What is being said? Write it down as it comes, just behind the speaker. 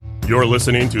You're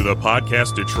listening to the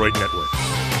Podcast Detroit Network.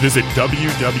 Visit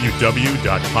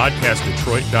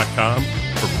www.podcastdetroit.com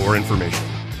for more information.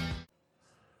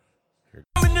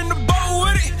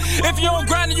 If you don't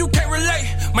grind, you can't relate.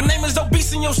 My name is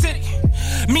obese in your city.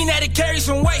 Mean that it carries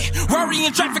some weight. Rory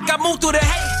in traffic, I move through the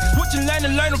hate. What you learn to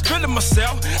learn, I'm feeling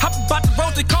myself. Hop about the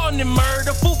road, they calling it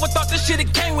murder. Food for thought, this shit,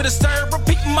 it came with a serve.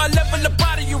 Repeating my level up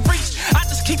out of your reach. I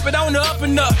just keep it on the up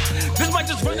and up. This might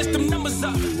just run us them numbers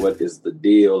up. What is the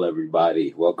deal,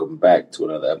 everybody? Welcome back to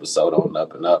another episode on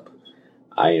Up and Up.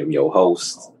 I am your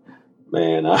host.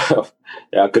 Man, y'all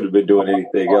could have been doing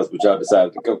anything else, but y'all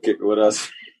decided to come kick it with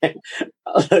us.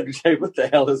 Look, Jay, what the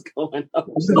hell is going on?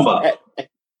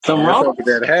 Something wrong with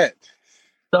that hat?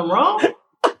 Something wrong?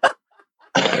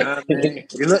 Man,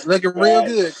 you looking real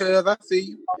good, cuz I see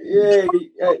you. Yeah,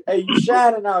 hey, you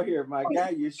shining out here, my guy.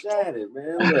 You shining,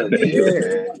 man. Look,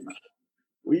 yeah.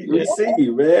 We see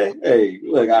you, man. Hey,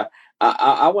 look,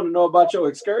 I want to know about your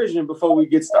excursion before we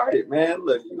get started, man.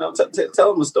 Look, you know,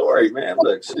 tell them a story, man.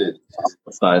 Look, shit.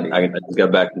 I just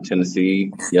got back from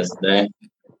Tennessee yesterday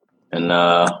and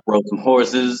rode some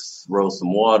horses, rode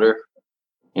some water.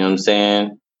 You know what I'm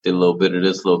saying? Did a little bit of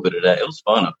this, a little bit of that. It was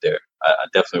fun up there. I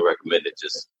definitely recommend it.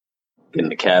 Just getting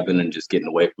the cabin and just getting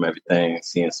away from everything,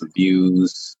 seeing some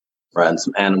views, riding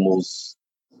some animals.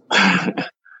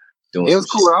 It was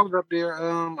cool. Shit. I was up there.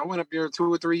 I went up there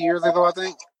 2 or 3 years ago, I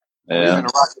think. Yeah. We was in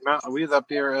the Rocky Mountain. We was up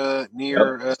there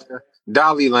near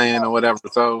Dollyland or whatever.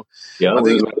 So yeah, I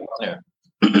think there.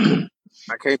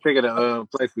 I can't think of the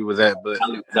place we was at, but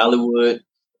Dollywood,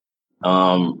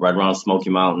 right around Smoky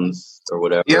Mountains or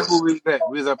whatever. Yeah, who we was at?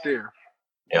 We was up there.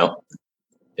 Yep,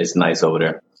 it's nice over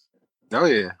there. Oh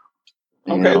yeah.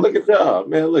 Okay, look at y'all,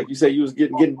 man. Look, you say you was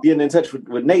getting in touch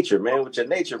with nature, man, with your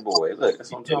nature boy. Look,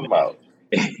 that's what I'm talking about.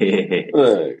 Look, you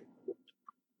know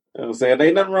what I'm saying? There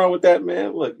ain't nothing wrong with that,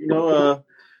 man. Look, you know what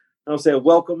I'm saying?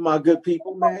 Welcome, my good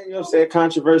people, man. You know what I'm saying?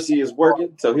 Controversy is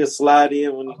working, so he'll slide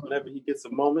in whenever he gets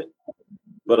a moment.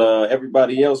 But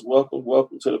everybody else, welcome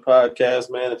to the podcast,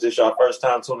 man. If this your first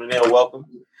time tuning in, welcome.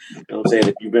 You know what I'm saying?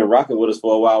 If you've been rocking with us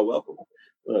for a while, welcome.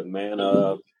 Look, man,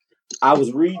 I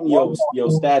was reading your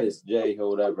status, Jay, or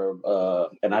whatever,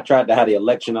 and I tried to have the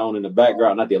election on in the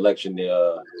background. Not the election,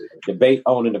 the debate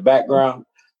on in the background.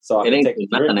 So I can take a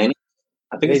drink. Ain't it?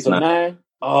 I think it's 9.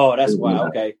 Oh, that's why.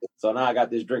 Okay. So now I got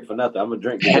this drink for nothing. I'm going to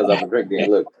drink because I'm a drink then.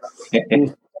 Look.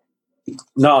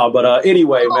 No, but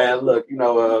anyway, man, look, you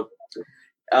know,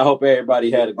 I hope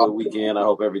everybody had a good weekend. I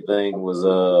hope everything was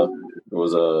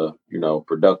you know,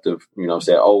 productive. You know what I'm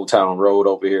saying? Old Town Road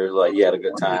over here. Like, you had a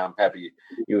good time. Happy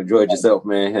you enjoyed yourself,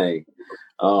 man. Hey.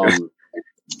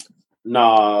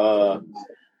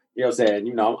 You know what I'm saying?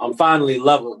 You know, I'm finally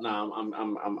leveled now.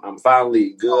 I'm finally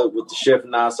good with the shift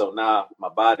now. So now my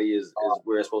body is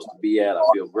where it's supposed to be at. I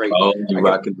feel great. Oh, you're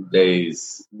rocking the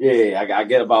days. Yeah, I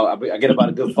get about a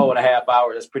good 4.5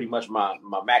 hours. That's pretty much my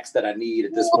max that I need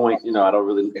at this point. You know, I don't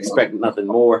really expect nothing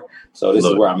more. So this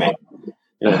is where I'm at. You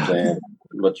know what I'm saying?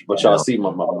 But y'all see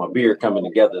my beard coming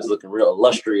together. It's looking real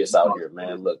illustrious out here,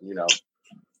 man. Look, you know.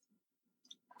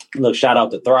 Look, shout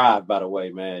out to Thrive, by the way,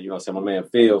 man. You know what I'm saying? My man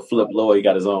Phil Flip Lloyd, he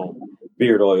got his own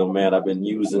beard oil, man. I've been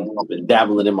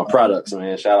dabbling in my products,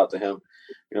 man. Shout out to him.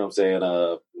 You know what I'm saying?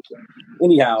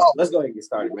 Anyhow, let's go ahead and get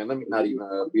started, man. Let me not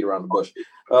even beat around the bush.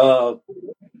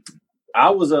 I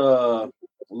was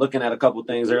looking at a couple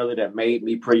things earlier that made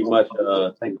me pretty much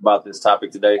think about this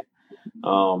topic today.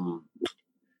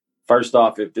 First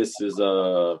off,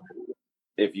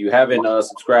 if you haven't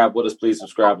subscribed with us, please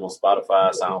subscribe on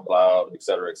Spotify, SoundCloud, et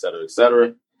cetera, et cetera, et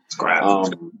cetera.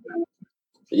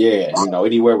 Yeah, you know,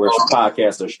 anywhere where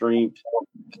podcasts are streamed.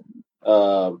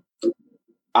 I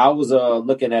was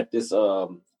looking at this. I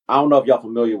don't know if y'all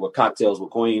familiar with Cocktails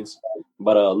with Queens,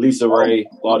 but Lisa Ray,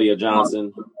 Claudia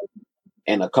Johnson,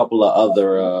 and a couple of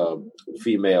other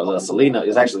females.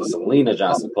 Selena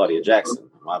Johnson, Claudia Jackson.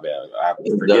 My bad.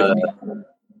 Forgive me.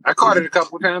 I caught it a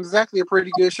couple of times. It's actually a pretty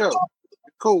good show.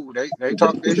 Cool. They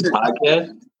talk this shit.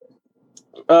 Podcast?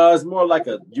 It's more like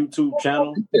a YouTube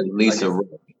channel. Lisa Ray.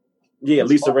 Yeah,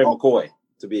 Lisa Ray McCoy,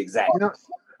 to be exact.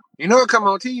 You know it come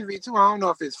on TV too. I don't know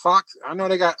if it's Fox. I know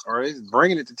they got, or it's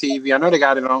bringing it to TV. I know they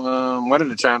got it on one of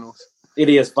the channels. It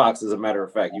is Fox, as a matter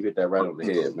of fact. You hit that right on the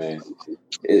head, man.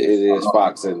 It is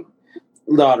Fox. And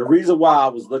no, the reason why I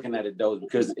was looking at it, though, is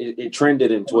because it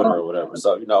trended in Twitter or whatever.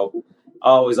 So, you know, I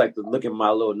always like to look at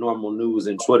my little normal news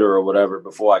in Twitter or whatever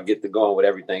before I get to going with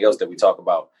everything else that we talk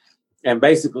about. And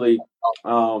basically,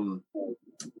 the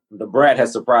brat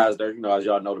has surprised her. You know, as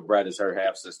y'all know, the brat is her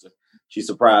half sister. She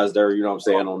surprised her, you know what I'm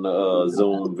saying, on the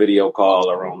Zoom video call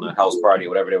or on the house party or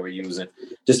whatever they were using,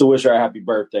 just to wish her a happy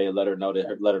birthday and let her know that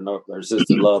her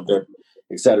sister loved her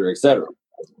et cetera, et cetera.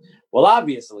 Well,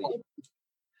 obviously,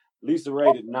 Lisa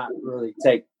Ray did not really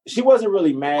she wasn't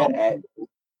really mad at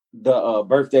the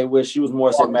birthday wish. She was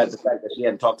more so mad at the fact that she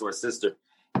hadn't talked to her sister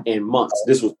in months.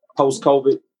 This was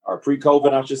post-COVID or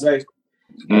pre-COVID, I should say.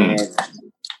 And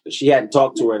she hadn't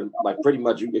talked to her in like pretty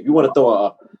much, if you want to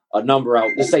throw a number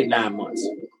out, just say 9 months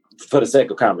for the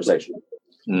sake of conversation.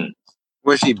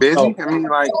 Was she busy? I mean,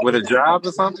 like with a job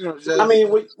or something? Or just... I mean,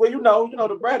 well,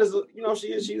 the Brat is,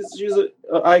 she's an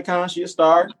icon. She's a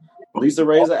star. Lisa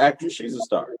Ray is an actress. She's a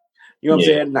star. You know what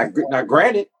I'm saying? Now,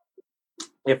 granted,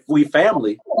 if we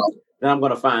family, then I'm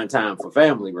going to find time for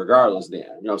family regardless then. You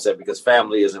know what I'm saying? Because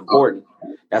family is important.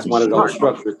 That's one of those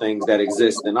structured things that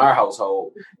exist in our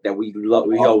household that we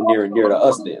hold near and dear to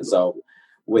us then. So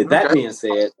with that being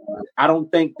said, I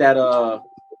think that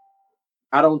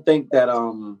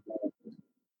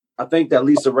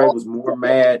Lisa Ray was more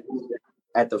mad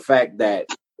at the fact that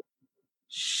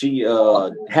she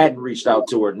hadn't reached out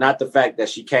to her, not the fact that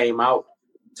she came out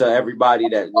to everybody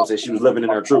that she was living in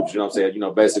her truth. You know what I'm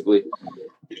saying? Basically,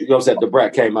 the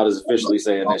Brat came out as officially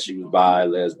saying that she was bi,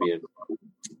 lesbian. You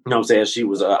know what I'm saying? She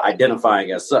was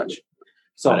identifying as such.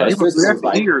 So her sister was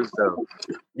like, years though.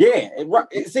 Yeah,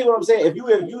 see what I'm saying? If you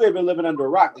have been living under a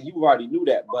rock, then you already knew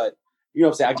that. But you know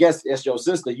what I'm saying? I guess it's your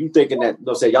sister. You thinking that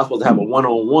y'all supposed to have a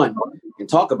one-on-one and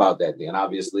talk about that. Then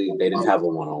obviously they didn't have a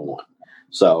one-on-one.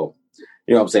 So.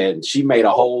 You know what I'm saying? She made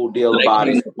a whole deal about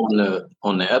it.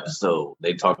 On the episode,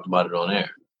 they talked about it on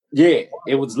air. Yeah,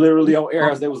 it was literally on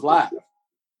air as they was live.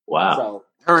 Wow. So,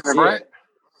 her and the Brat?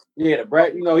 Yeah, the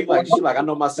Brat, she like, I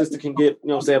know my sister can get, you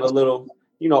know what I'm saying, a little,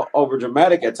 over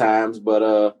dramatic at times, but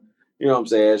you know what I'm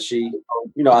saying, she,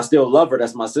 I still love her.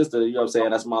 That's my sister, you know what I'm saying?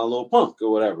 That's my little punk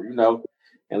or whatever,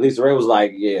 And Lisa Ray was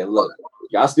like, yeah, look,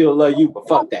 I still love you, but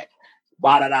fuck that.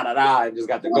 And just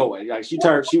got to go. Like she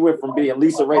went from being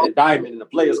Lisa Ray to Diamond in the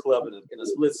Players Club in a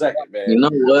split second, man. You know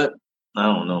what? I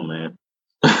don't know, man.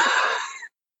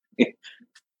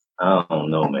 I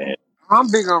don't know, man. I'm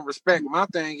big on respect. My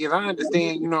thing is, I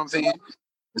understand. You know what I'm saying?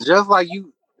 Just like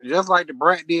the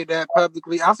Brat did that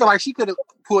publicly. I feel like she could have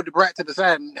pulled the Brat to the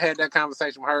side and had that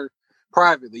conversation with her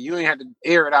privately. You ain't had to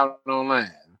air it out online.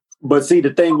 But see,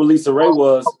 the thing with Lisa Ray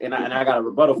was, and I got a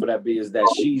rebuttal for that, is that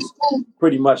she's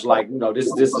pretty much like, this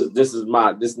is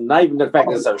not even the fact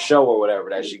that it's her show or whatever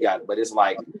that she got, but it's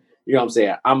like, you know what I'm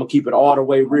saying? I'm gonna keep it all the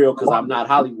way real because I'm not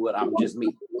Hollywood. I'm just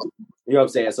me. You know what I'm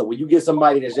saying? So when you get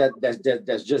somebody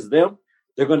that's just them,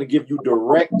 they're gonna give you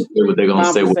direct. They're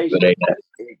gonna say what they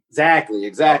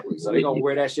Exactly. So they're gonna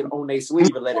wear that shit on their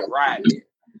sleeve and let it ride.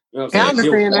 You know what I'm saying? I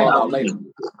understand that.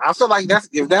 I feel like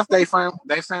if that's their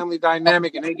family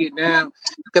dynamic and they get down,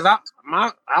 because I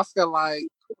feel like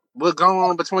what going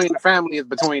on between the family is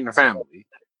between the family.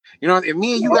 If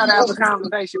me and you gotta have a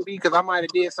conversation, because I might have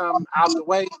did something out of the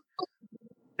way,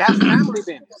 that's family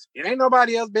business. It ain't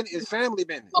nobody else business. It's family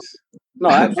business. No,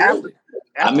 absolutely.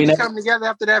 After we come together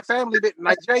after that family bit,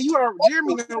 like Jay,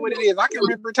 Jeremy know what it is. I can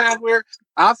remember times where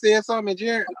I said something and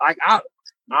Jeremy, like I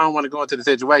don't want to go into the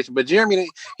situation, but Jeremy,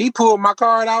 he pulled my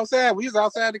card outside. We was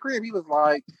outside the crib. He was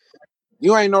like,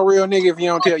 "You ain't no real nigga if you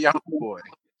don't tell your homeboy."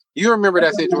 You remember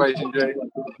that situation, Jay?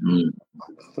 You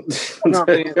know what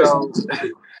I'm saying? So,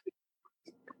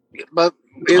 but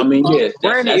granted,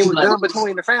 it was done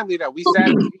between the family that we sat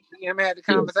and had the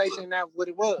conversation. And that was what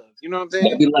it was. You know what I'm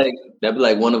saying? That'd be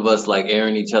like one of us like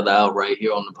airing each other out right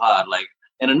here on the pod, like.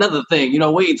 And another thing,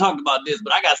 we ain't talked about this,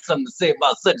 but I got something to say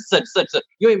about such and such.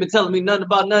 You ain't been telling me nothing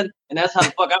about nothing, and that's how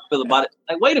the fuck I feel about it.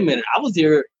 Like, wait a minute, I was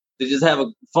here to just have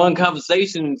a fun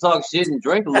conversation and talk shit and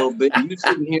drink a little bit, and you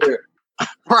sitting here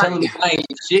telling me I ain't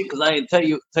shit because I ain't tell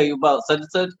you about such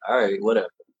and such. All right, whatever.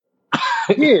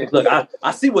 Yeah, look,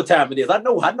 I see what time it is. I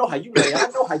know how you lay. I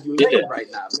know how you lay right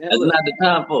now, man. That's not the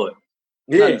time for it.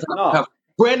 Yeah, no.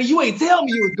 Brandon, you ain't tell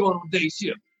me you was going on day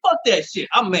shift. Fuck that shit.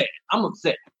 I'm mad. I'm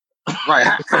upset. Right.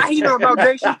 How he know about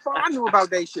day shift? I knew about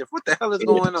day shift. What the hell is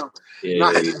going on?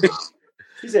 Yeah.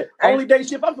 He said, only day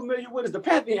shift I'm familiar with is the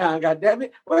Pantheon, goddammit.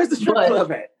 Where's the strip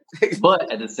club at?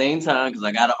 But at the same time, because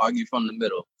I got to argue from the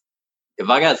middle, if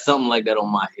I got something like that on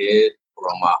my head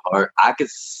or on my heart, I could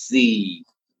see,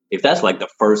 if that's like the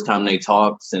first time they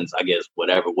talked since, I guess,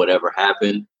 whatever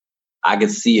happened, I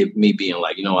could see it me being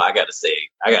like, I got to say it.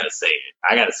 I got to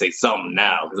say something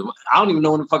now. Because I don't even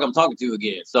know when the fuck I'm talking to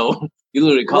again. So you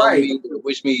literally call me,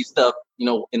 wish me stuff,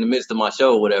 in the midst of my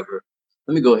show or whatever.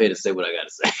 Let me go ahead and say what I got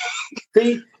to say.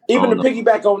 See, even to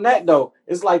piggyback on that, though,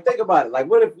 it's like, think about it. Like,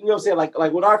 what if, what I'm saying, like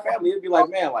with our family, it'd be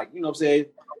like, man, like, what I'm saying?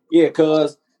 Yeah,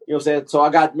 cuz, what I'm saying? So I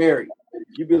got married.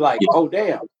 You'd be like, oh,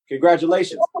 damn.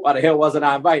 Congratulations. Why the hell wasn't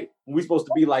I invited? We supposed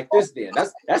to be like this then.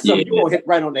 That's something you're going to hit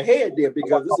right on the head there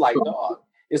because it's like, dog,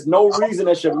 it's no reason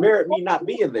that should merit me not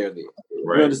being there. Then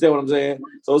Right. you understand what I'm saying?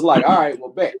 So it's like, all right, well,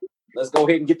 bet. Let's go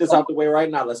ahead and get this out the way right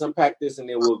now. Let's unpack this, and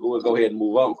then we'll go ahead and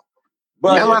move on.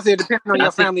 But that's why I said depending on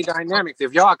your family dynamics.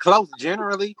 If y'all are close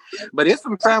generally, but it's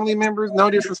some family members, no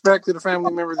disrespect to the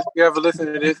family members if you ever listen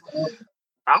to this.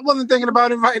 I wasn't thinking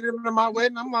about inviting them to my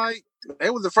wedding. I'm like,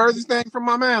 it was the furthest thing from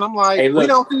my man. I'm like, Hey, look. we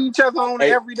don't see each other on an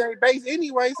Hey. everyday basis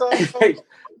anyway. So hey,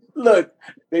 look,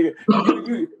 nigga,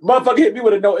 you motherfucker hit me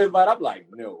with a no invite. I'm like,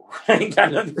 no, I ain't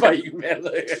got nothing for you, man.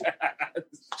 Look.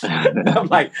 I'm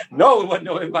like, no, it wasn't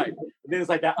no invite. And then it's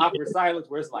like that awkward silence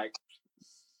where it's like,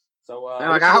 so and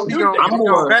like, I hope you don't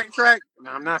backtrack. No,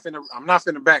 I'm not finna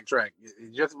backtrack.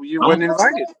 It's just you wasn't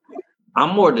invited.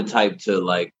 I'm more the type to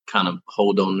like kind of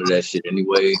hold on to that shit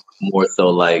anyway. More so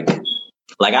like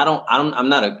I'm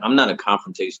not a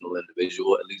confrontational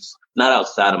individual, at least not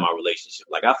outside of my relationship.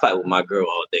 Like I fight with my girl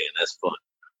all day and that's fun.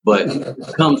 But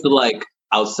it comes to like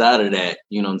outside of that,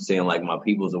 you know what I'm saying, like my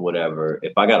peoples or whatever,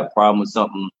 if I got a problem with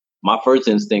something, my first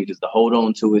instinct is to hold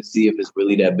on to it, see if it's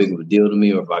really that big of a deal to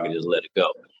me or if I can just let it go.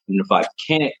 And if I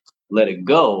can't let it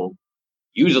go,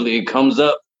 usually it comes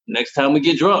up next time we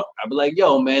get drunk. I'll be like,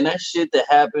 yo, man, that shit that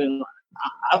happened,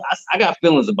 I got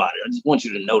feelings about it. I just want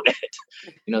you to know that.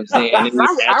 You know what I'm saying? And then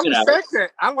I respect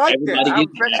that. I like that. I Everybody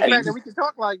respect the fact that we can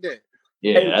talk like that.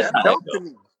 Yeah, that's how dope that to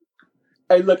goes. me.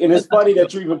 Hey, look, and it's funny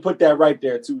that you even put that right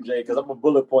there too, Jay, because I'm a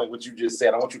bullet point what you just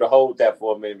said. I want you to hold that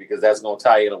for a minute because that's going to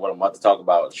tie into what I'm about to talk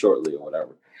about shortly or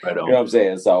whatever. Right on. You know what I'm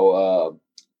saying? So,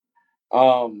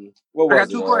 what was I got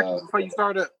it? two questions before you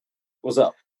start up. What's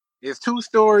up? It's two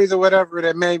stories or whatever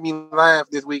that made me laugh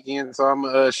this weekend, so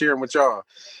I'm sharing with y'all.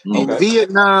 In Okay.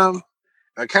 Vietnam,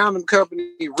 a condom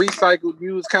company recycled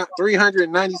used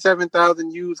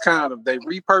 397,000 used condoms. They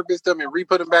repurposed them and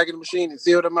re-put them back in the machine and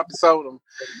sealed them up and sold them.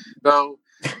 So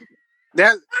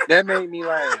that made me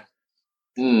laugh.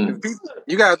 Mm.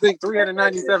 You gotta think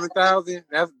 397,000.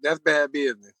 That's bad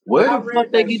business. Where I the read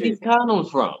fuck they that get shit. these condoms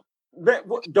from?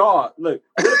 Dog, look,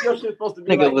 what if your shit's supposed to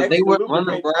be Nigga, like was they extra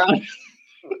running lubricant? around?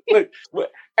 Look,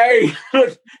 hey,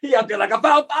 look, he out there like, I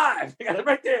found 5. He got it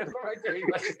right there.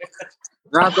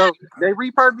 Now, so they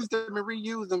repurposed them and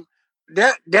reused them.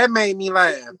 That made me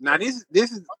laugh. Now this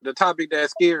is the topic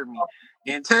that scared me.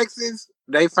 In Texas,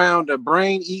 they found a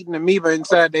brain-eating amoeba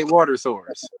inside their water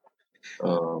source.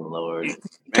 Oh Lord.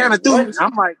 Kind of threw.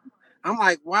 What? I'm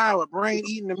like, wow, a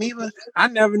brain-eating amoeba. I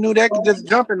never knew that could just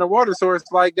jump in the water source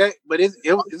like that. But it's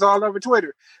all over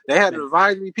Twitter. They had an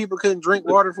advisory: people couldn't drink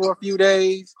water for a few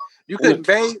days. You couldn't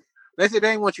bathe. They said they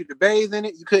didn't want you to bathe in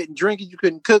it. You couldn't drink it. You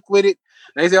couldn't cook with it.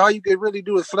 They said all you could really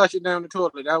do is flush it down the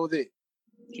toilet. That was it.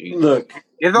 Jesus. Look,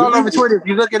 It's all over Twitter. If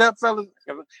you look it up, fellas,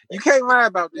 you can't lie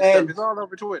about this stuff. It's all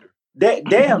over Twitter.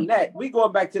 damn that. We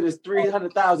going back to this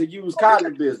 300,000 used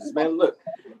condom business, man. Look,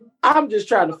 I'm just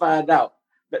trying to find out.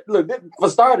 Look, for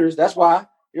starters, that's why,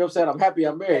 you know what I'm saying, I'm happy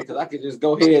I'm married because I could just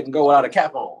go ahead and go without a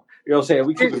cap on. You know what I'm saying?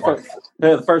 We keep it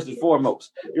first and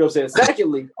foremost. You know what I'm saying?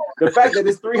 Secondly, the fact that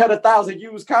there's 300,000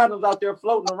 used condoms out there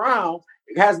floating around,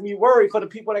 it has me worried for the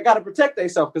people that got to protect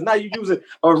themselves because now you're using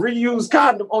a reused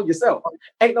condom on yourself.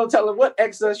 Ain't no telling what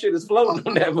excess shit is floating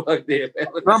on that mug there, man.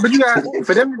 No, but you got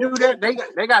for them to do that, they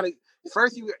got to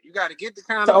first you got to get the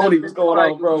condoms. Tony, what's going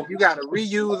on, bro? You got to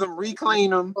reuse them,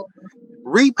 reclean them,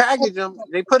 repackage them.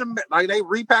 They put them like they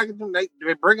repackage them. They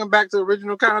bring them back to the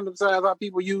original condom size how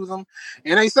people use them,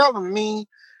 and they sell them.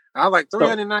 I was like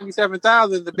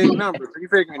 397,000 is a big number. So you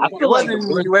figuring it wasn't in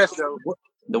the U.S. though.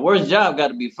 The worst job got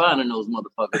to be finding those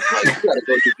motherfuckers. Like you got to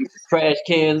go through these trash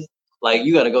cans. Like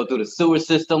you got to go through the sewer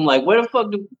system. Like where the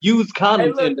fuck do used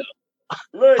condoms end up?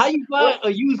 Look, How you find a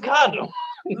used condom?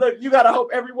 Look, you gotta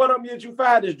hope every one of them that you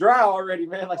find is dry already,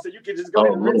 man. Like so, you can just go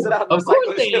ahead and rinse it out. Of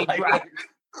course they ain't dry.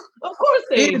 Of course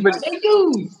they ain't. But they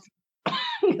used.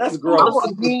 That's gross.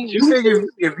 You figure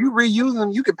if you reuse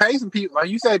them, you could pay some people. Like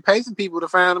you say, pay some people to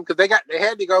find them because they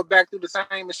had to go back through the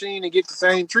same machine and get the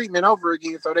same treatment over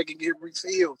again so they can get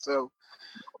resealed. So,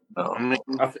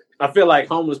 I feel like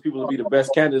homeless people would be the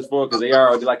best candidates for it because they are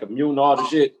already like immune to all the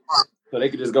shit, so they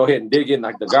could just go ahead and dig in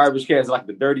like the garbage cans, like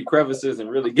the dirty crevices,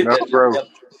 and really get that. Bro.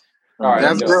 All right,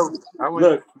 that's gross.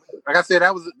 Look, like I said,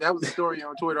 that was a story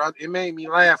on Twitter. It made me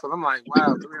laugh because I'm like,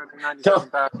 wow,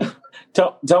 397,000.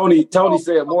 Tony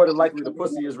said more than likely the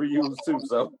pussy is reused too.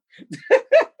 So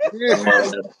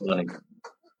That's funny.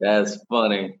 That's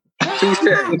funny. Touche.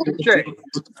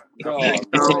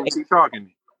 Keep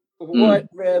talking. What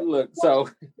man? Look, so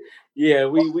yeah,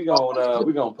 we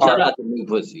gonna part. Shout out to new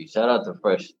pussy. Shout out to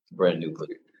fresh, brand new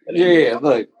pussy. Yeah,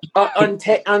 look,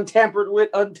 untampered with,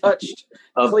 untouched,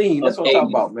 clean. That's what I'm talking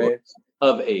about, man.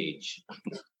 Of age.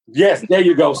 Yes, there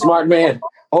you go, smart man.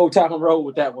 Whole time I roll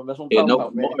with that one. That's what I'm talking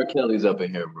about, man. More Kelly's up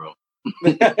in here, bro.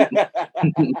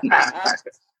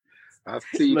 I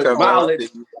see. Look, mileage.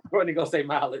 Courtney gonna say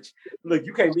mileage. Look,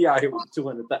 you can't be out here with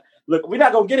 200,000. Look, we're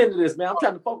not gonna get into this, man. I'm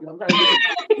trying to focus. I'm trying to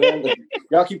get man, look,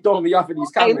 y'all keep throwing me off in these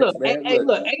comments, man.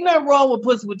 Look, ain't nothing wrong with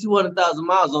pussy with 200,000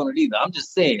 miles on it either. I'm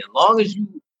just saying, as long as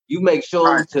you make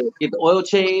sure to get the oil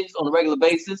changed on a regular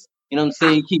basis, you know what I'm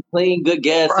saying? You keep clean, good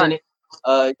gas in it.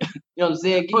 You know what I'm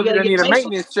saying? You gotta need a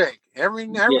maintenance check. Every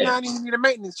now and then you need a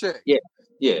maintenance check. Yeah.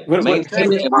 Maintain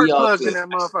the spark plugs in that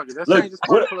motherfucker. That's change the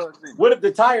spark plugs in. What if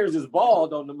the tires is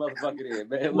bald on the motherfucker then,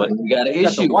 man? Well, we got an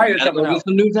issue. Wire we gotta coming go out. get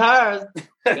some new tires. We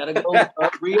gotta go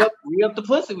re-up the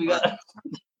pussy. We got.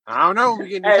 I don't know. We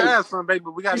getting new tires from, baby,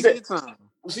 but we gotta get some.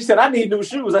 She said, "I need new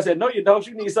shoes." I said, "No, you don't.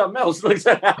 You need something else." Hello.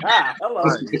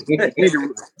 You need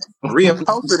to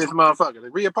reupholster this motherfucker.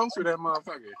 Reupholster that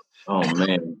motherfucker. Oh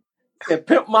man. And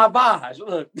pimp my Vaj.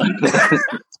 Look.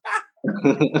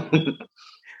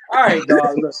 All right,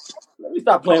 dog. Look, let me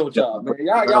stop playing with y'all, man.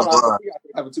 Y'all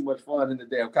having too much fun in the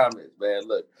damn comments, man.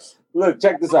 Look,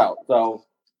 check this out. So,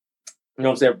 you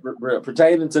know what I'm saying?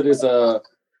 Pertaining to this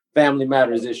Family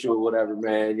Matters issue or whatever,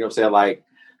 man, you know what I'm saying? Like,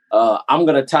 I'm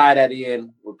gonna tie that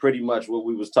in with pretty much what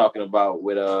we was talking about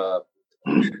with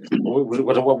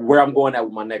where I'm going at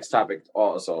with my next topic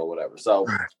also or whatever. So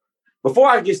before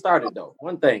I get started though,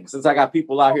 one thing, since I got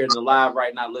people out here in the live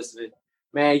right now listening,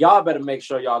 man, y'all better make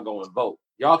sure y'all go and vote.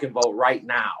 Y'all can vote right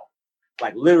now.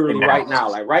 Like literally right now.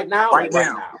 Like right now. Right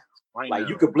now. Like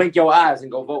you could blink your eyes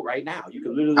and go vote right now. You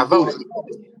can literally do it.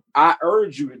 I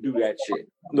urge you to do that shit.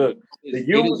 Look, the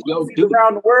youth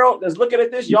around the world that's looking at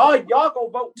this, y'all go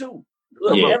vote too.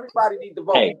 Look, everybody need to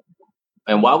vote. Hey,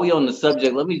 and while we on the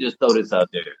subject, let me just throw this out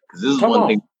there because this is one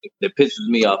thing that pisses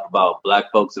me off about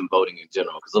Black folks and voting in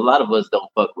general. Because a lot of us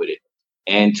don't fuck with it,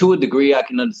 and to a degree, I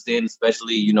can understand,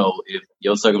 especially if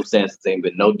your circumstances ain't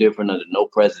been no different under no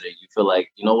president. You feel like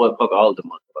what, fuck all of the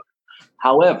motherfuckers.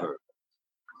 However,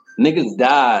 niggas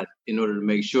died in order to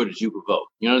make sure that you could vote.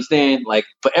 You understand? Like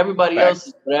for everybody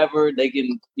else, whatever, they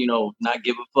can, not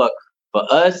give a fuck. For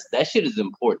us, that shit is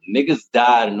important. Niggas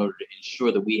died in order to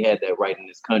ensure that we had that right in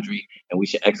this country, and we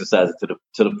should exercise it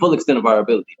to the full extent of our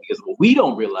ability. Because what we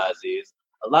don't realize is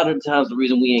a lot of the times the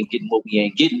reason we ain't getting what we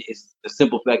ain't getting is the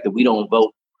simple fact that we don't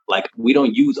vote. Like we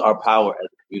don't use our power as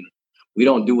a community. We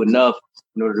don't do enough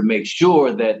in order to make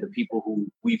sure that the people who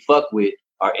we fuck with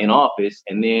are in office,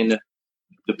 and then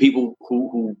the people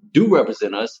who do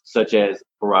represent us, such as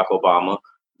Barack Obama,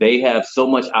 they have so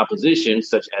much opposition,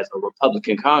 such as a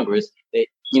Republican Congress, that,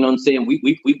 you know what I'm saying,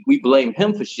 we blame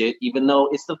him for shit, even though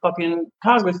it's the fucking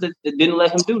Congress that didn't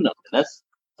let him do nothing. That's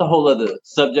a whole other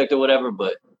subject or whatever,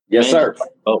 but yes, sir.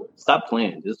 Oh, stop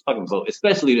playing. Just fucking vote,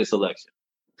 especially this election.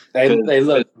 They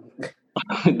look.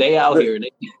 They out here.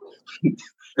 Man,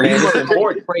 it's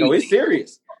important. No, it's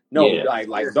serious. No,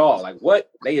 like dog, like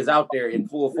what? They is out there in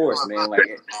full force, man. Like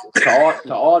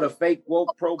to all the fake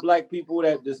woke pro-black people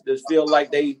that just feel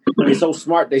like they so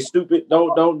smart, they stupid.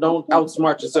 Don't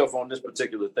outsmart yourself on this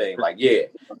particular thing. Like, yeah,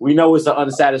 we know it's an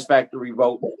unsatisfactory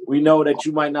vote. We know that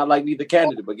you might not like neither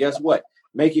candidate, but guess what?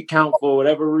 Make it count for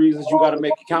whatever reasons you got to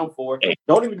make it count for.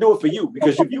 Don't even do it for you,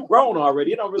 because if you've grown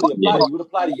already, it don't really apply to you. It would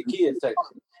apply to your kids.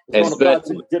 It's going to apply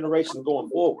to the generations going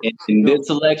forward. In this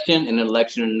election, in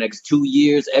the next 2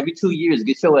 years, every 2 years,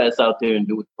 get your ass out there and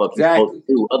do what the fuck you're supposed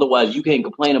to do. Otherwise, you can't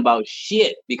complain about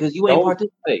shit because you ain't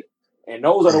participate. And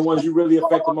those are the ones you really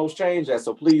affect the most change at.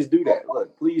 So please do that.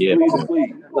 Look, please.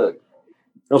 Look.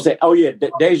 Don't say, oh yeah,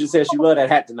 Deja said she loved that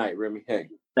hat tonight, Remy. Hey.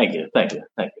 Thank you.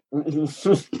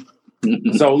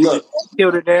 So look,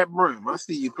 killed at that room. I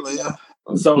see you, player.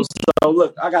 So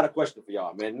look, I got a question for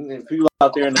y'all, man. And people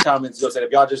out there in the comments, you'll say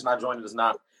if y'all just not joining us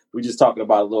now, we just talking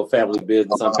about a little family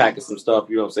business, unpacking some stuff.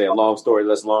 You know what I'm saying? Long story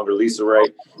less longer. Lisa Ray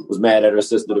was mad at her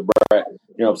sister, the Brat. You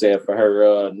know what I'm saying? For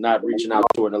her not reaching out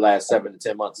to her in the last 7 to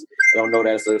 10 months. I don't know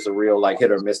that it's a real like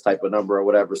hit or miss type of number or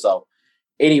whatever. So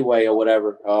anyway, or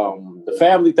whatever. The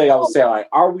family thing, I was saying, like,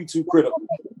 are we too critical?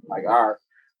 Like,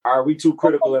 are we too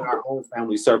critical in our own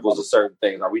family circles of certain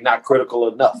things? Are we not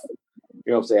critical enough?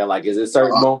 You know what I'm saying? Like, is it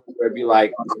certain moments where it'd be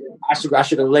like, I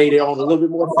should have laid it on a little bit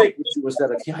more thick with you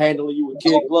instead of handling you with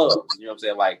kid gloves? You know what I'm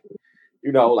saying? Like,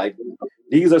 like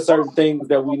these are certain things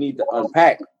that we need to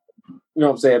unpack. You know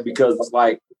what I'm saying? Because it's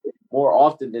like more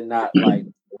often than not, like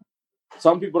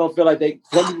some people feel like they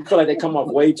come off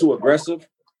way too aggressive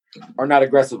or not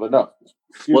aggressive enough.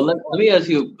 Well, let me ask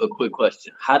you a quick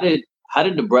question. How did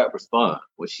the Brat respond?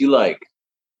 Was she like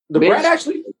the Brat?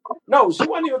 Actually, no, she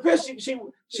wasn't even pissed.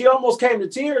 She almost came to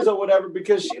tears or whatever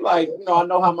because she like, I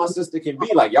know how my sister can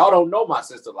be. Like, y'all don't know my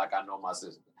sister like I know my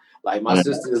sister. Like my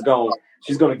sister is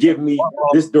she's gonna give me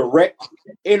this direct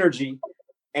energy,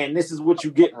 and this is what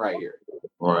you're getting right here.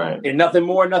 Right. And nothing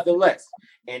more, nothing less.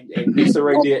 And Lisa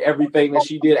Ray did everything that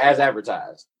she did as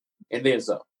advertised. And then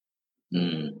so.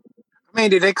 I mean,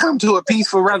 did they come to a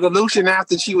peaceful resolution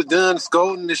after she was done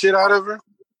scolding the shit out of her? I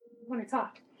want to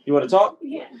talk. You want to talk?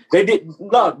 Yeah. They did.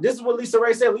 No, this is what Lisa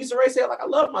Ray said. Lisa Ray said, like, I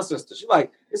love my sister. She's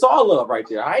like, it's all love right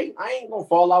there. I ain't gonna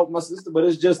fall out with my sister, but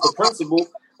it's just the principle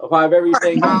of how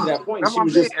everything got to that point.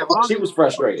 She was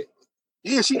frustrated.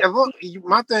 Yeah,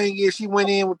 my thing is she went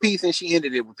in with peace and she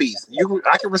ended it with peace.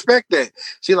 I can respect that.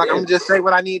 She like, I'm gonna just say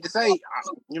what I need to say.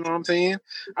 You know what I'm saying?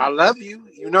 I love you.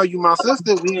 You know you my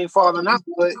sister. We ain't falling out,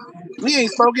 but we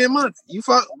ain't spoken in months.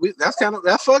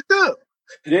 That's fucked up.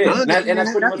 Yeah, and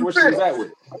that's pretty much where she was at with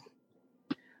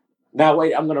it. Now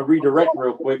wait, I'm gonna redirect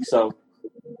real quick. So,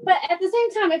 but at the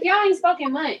same time, if y'all ain't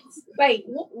spoken months, like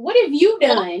what have you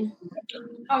done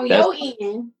on your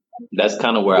end? That's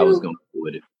kind of where I was going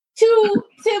with it. To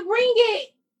bring it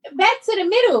back to the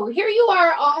middle. Here you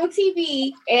are on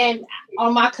TV and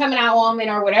on my coming out woman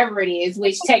or whatever it is,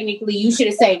 which technically you should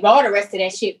have saved all the rest of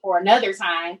that shit for another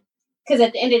time. Because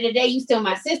at the end of the day, you still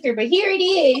my sister. But here it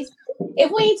is.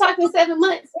 If we ain't talking 7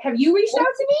 months, have you reached out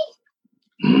to me?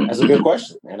 That's a good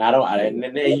question, and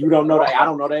you don't know that. I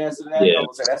don't know the answer to that. Yeah.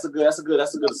 That's a good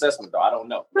assessment, though. I don't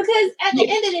know because at the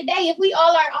end of the day, if we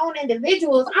all our own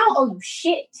individuals, I don't owe you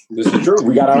shit. This is true.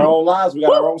 We got our own lives. We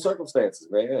got our own circumstances,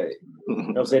 man. Hey. You know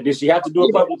what I'm saying? Did she have to do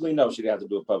it publicly? No, she didn't have to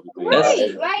do it publicly.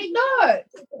 Right, like dog.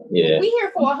 Yeah, we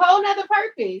here for a whole nother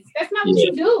purpose. That's not what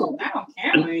you do. I don't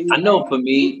care. I know for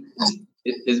me,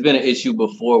 it's been an issue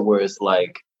before where it's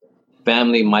like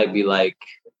family might be like,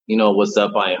 you know, what's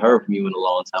up? I ain't heard from you in a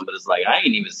long time, but it's like, I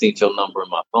ain't even seen your number in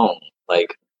my phone.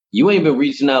 Like, you ain't been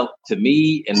reaching out to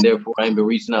me, and therefore I ain't been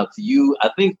reaching out to you.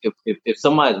 I think if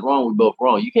somebody's wrong, we're both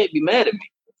wrong. You can't be mad at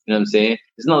me. You know what I'm saying?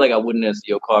 It's not like I wouldn't answer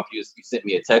your call if you sent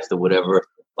me a text or whatever.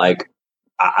 Like,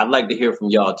 I'd like to hear from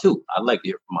y'all too. I'd like to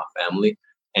hear from my family.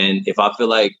 And if I feel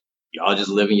like y'all just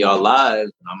living y'all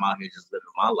lives, and I'm out here just living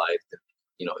my life, then,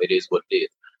 you know, it is what it is.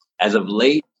 As of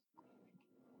late.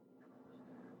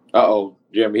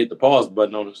 Jeremy hit the pause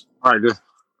button on us. All right, good.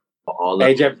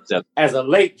 Hey, Jeremy, as of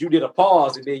late, you did a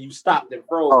pause and then you stopped and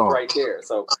froze right there.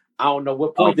 So I don't know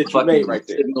what point that you made right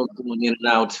there. Going in and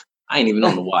out. I ain't even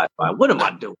on the Wi-Fi. What am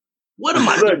I doing? What am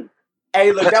I doing?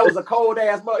 Hey, look, that was a cold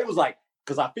ass moment. It was like,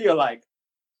 because I feel like.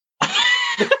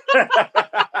 I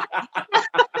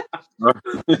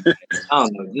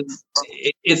don't know.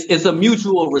 It's a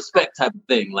mutual respect type of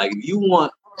thing. Like, if you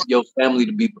want your family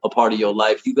to be a part of your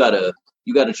life, you gotta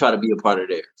try to be a part of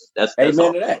theirs. That's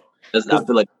amen to that. I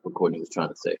feel like what Courtney was trying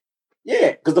to say.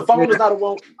 Yeah, because the phone is not a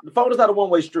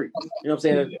one-way street. You know what I'm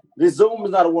saying? This Zoom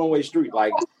is not a one-way street.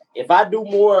 Like, if I do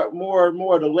more of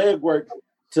the legwork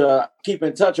to keep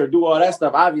in touch or do all that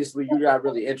stuff, obviously you're not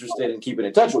really interested in keeping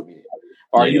in touch with me,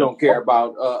 or you don't care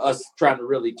about us trying to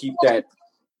really keep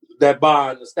that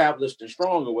bond established and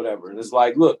strong or whatever. And it's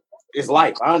like, look, it's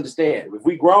life. I understand. If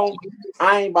we grown,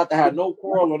 I ain't about to have no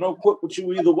quarrel or no quip with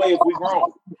you either way if we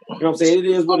grown. You know what I'm saying? It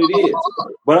is what it is.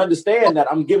 But understand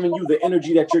that I'm giving you the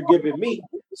energy that you're giving me.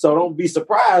 So don't be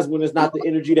surprised when it's not the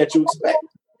energy that you expect.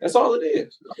 That's all it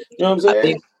is. You know what I'm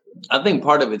saying? I think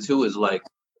part of it too is like,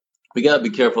 we got to be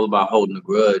careful about holding a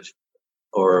grudge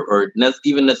or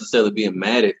even necessarily being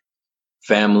mad at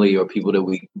family or people that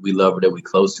we love or that we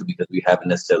close to because we haven't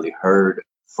necessarily heard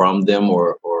from them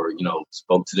or you know,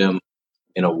 spoke to them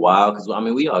in a while. Because I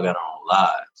mean, we all got our own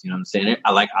lives. You know what I'm saying?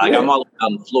 I'm all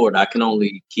out in Florida. I can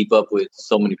only keep up with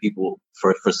so many people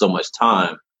for so much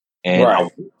time, and I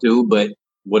do. But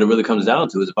what it really comes down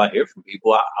to is if I hear from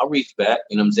people, I'll reach back.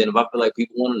 You know what I'm saying? If I feel like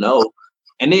people want to know,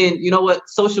 and then you know what,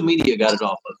 social media got it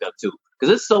all fucked up too. Because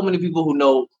there's so many people who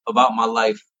know about my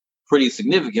life pretty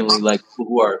significantly, like people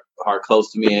who are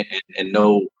close to me and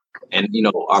know. And, you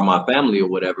know, are my family or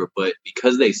whatever. But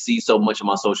because they see so much of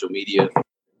my social media,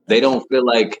 they don't feel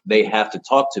like they have to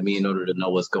talk to me in order to know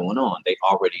what's going on. They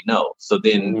already know. So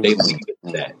then they leave it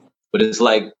at that. But it's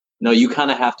like, no, you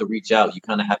kind of have to reach out. You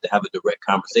kind of have to have a direct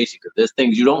conversation because there's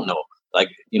things you don't know. Like,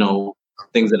 you know,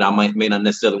 things that I may not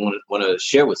necessarily want to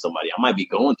share with somebody. I might be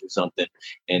going through something.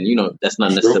 And, you know, that's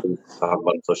not necessarily talk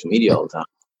about on social media all the time.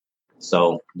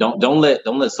 So don't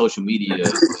let social media,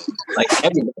 like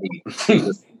everybody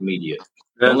uses media.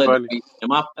 Don't let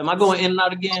am I going in and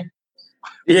out again?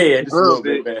 Yeah, just a little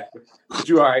bit, man. But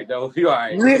you all right though? You all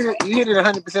right? You hit it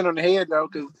 100% on the head though,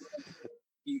 because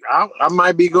I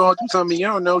might be going through something you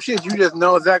don't know. Shit, you just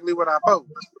know exactly what I post.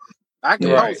 I can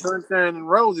post sunshine and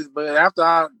roses, but after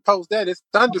I post that, it's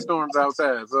thunderstorms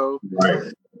outside. So.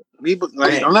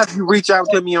 Unless you reach out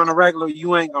to me on a regular,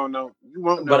 you ain't gonna know. You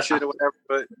won't know shit or whatever,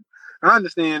 but I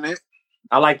understand that.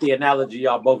 I like the analogy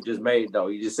y'all both just made, though.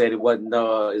 You just said it wasn't.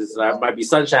 It might be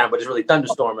sunshine, but it's really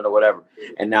thunderstorming or whatever.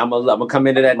 And now I'm gonna come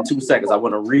into that in 2 seconds. I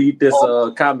want to read this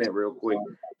comment real quick,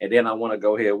 and then I want to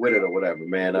go ahead with it or whatever,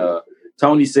 man.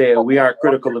 Tony said we aren't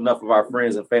critical enough of our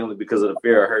friends and family because of the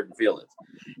fear of hurting feelings,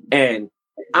 and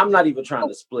I'm not even trying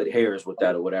to split hairs with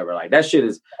that or whatever. Like that shit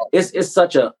is it's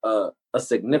such a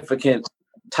significant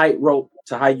tightrope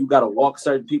to how you got to walk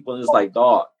certain people. And it's like,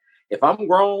 dog, if I'm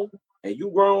grown and you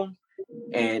grown,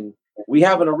 and we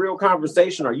having a real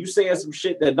conversation, or you saying some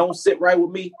shit that don't sit right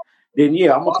with me, then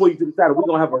yeah, I'm gonna pull you to the side and we're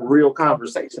gonna have a real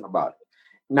conversation about it.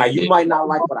 Now you might not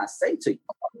like what I say to you.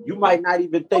 You might not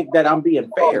even think that I'm being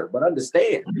fair, but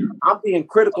understand, I'm being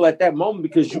critical at that moment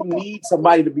because you need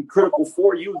somebody to be critical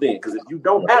for you then. Because if you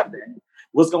don't have that,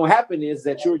 what's gonna happen is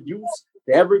that you're used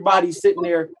to everybody sitting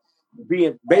there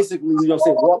being basically,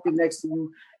 walking next to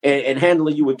you and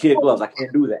handling you with kid gloves. I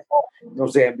can't do that. You know what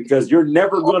I'm saying? Because you're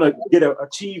never going to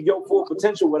achieve your full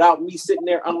potential without me sitting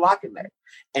there unlocking that.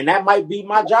 And that might be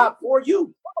my job for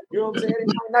you. You know what I'm saying? It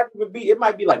might not even be, it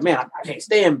might be like, man, I can't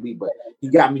stand me, but he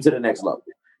got me to the next level.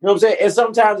 You know what I'm saying? And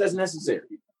sometimes that's necessary.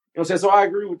 You know what I'm saying? So I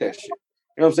agree with that shit.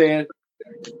 You know what I'm saying?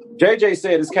 JJ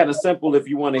said it's kind of simple. If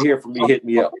you want to hear from me, hit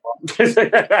me up. He's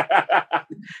like,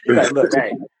 look,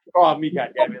 hey, call me,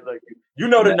 goddammit. Look, you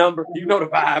know the number, you know the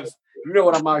vibes, you know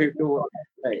what I'm out here doing.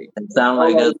 Hey, that sound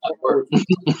like that's how it works.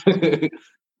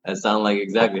 That sound like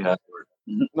exactly how it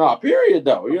works. No, period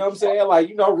though. You know what I'm saying?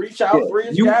 Like, reach out,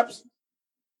 bridge gaps.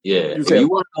 Yeah. If you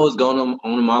want to know what's going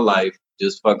on in my life,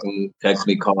 just fucking text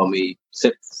me, call me,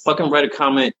 fucking write a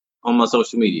comment on my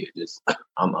social media. Just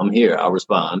I'm here. I'll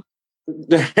respond.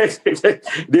 Then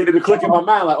it'll click in my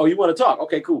mind like, oh, you want to talk?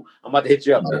 Okay, cool. I'm about to hit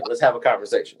you up, man. Let's have a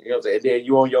conversation. You know what I'm saying? And then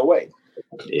you on your way.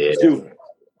 Yeah. Excuse me.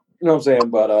 You know what I'm saying?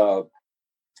 But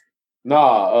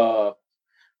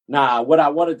what I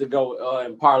wanted to go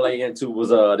and parlay into was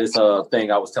this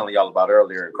thing I was telling y'all about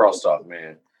earlier in Crosstalk,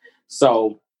 man.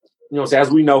 So, you know what I'm saying?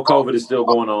 As we know, COVID is still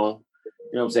going on.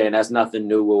 You know what I'm saying? That's nothing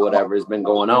new or whatever. It's been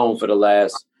going on for the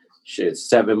last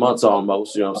 7 months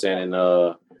almost. You know what I'm saying?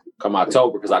 And come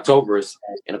October, because October is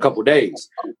in a couple days.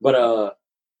 But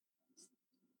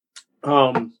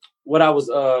what I was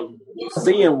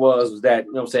seeing was that,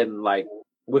 you know what I'm saying, like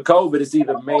with COVID, it's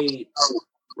either made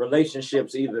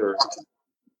relationships either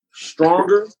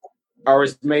stronger or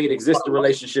it's made existing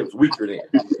relationships weaker than.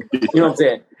 You know what I'm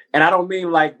saying? And I don't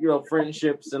mean like,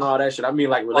 friendships and all that shit. I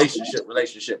mean like relationships,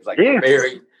 like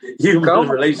very human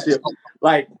relationship.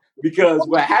 Like, because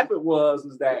what happened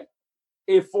was that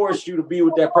it forced you to be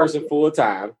with that person full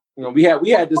time. We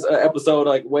had this episode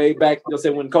like way back,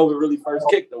 when COVID really first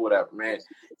kicked or whatever, man.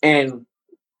 And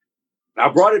I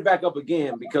brought it back up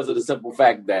again because of the simple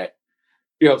fact that,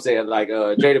 you know what I'm saying, like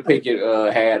Jada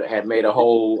Pinkett had made a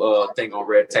whole thing on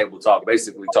Red Table Talk,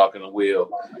 basically talking to Will,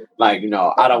 like,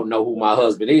 I don't know who my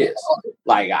husband is.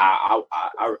 Like, I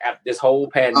after this whole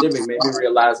pandemic made me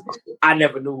realize I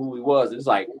never knew who he was. It's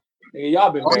like,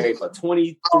 y'all been married for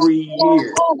 23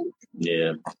 years.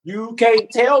 Yeah. You can't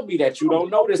tell me that you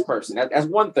don't know this person. That's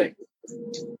one thing.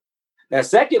 Now,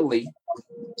 secondly,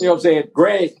 you know what I'm saying,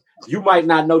 Greg, you might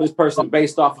not know this person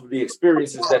based off of the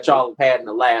experiences that y'all have had in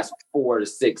the last 4 to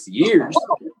 6 years,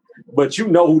 but you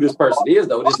know who this person is,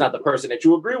 though. It's not the person that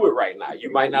you agree with right now.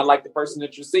 You might not like the person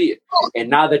that you see it. And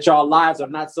now that y'all lives are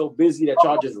not so busy that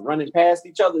y'all just running past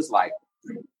each other, it's like,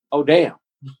 oh, damn,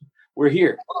 we're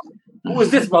here. Who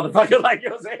is this motherfucker? Like, you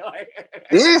know what I'm saying? Like,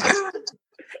 Yeah.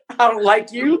 I don't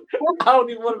like you. I don't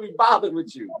even want to be bothered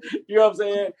with you. You know what I'm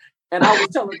saying? And I was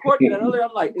telling Courtney that earlier.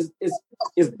 I'm like,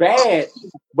 it's bad,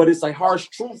 but it's like harsh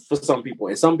truth for some people,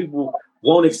 and some people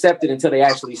won't accept it until they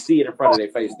actually see it in front of their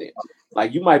face. Then,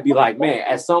 like, you might be like, man,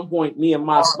 at some point, me and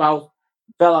my spouse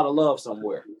fell out of love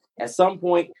somewhere. At some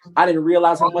point, I didn't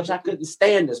realize how much I couldn't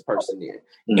stand this person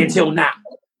until now.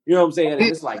 You know what I'm saying? And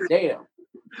it's like, damn.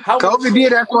 COVID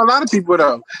did that for a lot of people,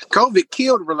 though. COVID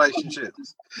killed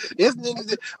relationships. It's niggas.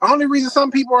 The only reason some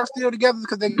people are still together is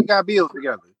because they got bills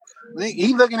together.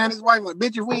 He looking at his wife like,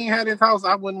 bitch, if we ain't had this house,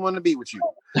 I wouldn't want to be with you.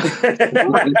 For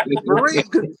real.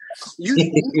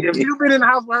 If you've been in the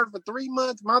house with her for 3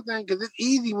 months, my thing, because it's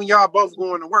easy when y'all both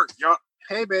going to work. Y'all,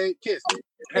 hey, babe, kiss.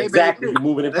 Hey, exactly. Babe, you're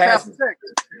moving it let's past. have some sex.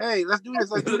 Hey, let's do this.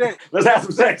 Let's do that. Let's have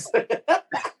some sex.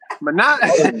 But not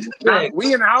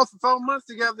we in the house for 4 months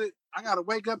together. I got to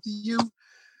wake up to you.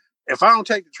 If I don't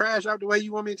take the trash out the way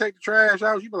you want me to take the trash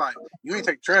out, you be like, you ain't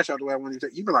take the trash out the way I want you to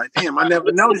take. You be like, damn, I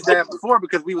never noticed that before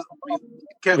because we was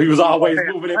always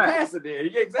moving it past it there.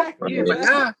 Yeah, exactly. Yeah, but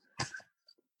now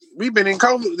we've been in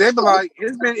COVID. They be like,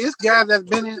 it's guys that's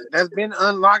been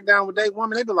unlocked down with their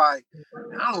woman. They be like,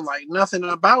 I don't like nothing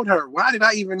about her. Why did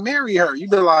I even marry her? You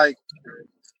be like,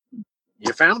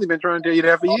 your family been trying to tell you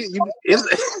that for years.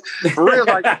 It's for real,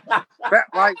 like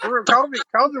for real,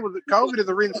 COVID is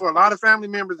a reason for a lot of family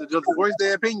members to just voice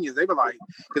their opinions. They be like,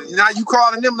 because now you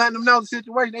calling them, letting them know the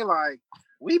situation. They like,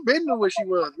 we been knew what she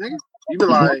was, nigga. You be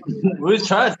like, we was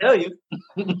trying to tell you.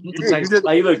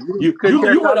 Look, you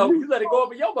let it go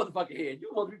over your motherfucking head. You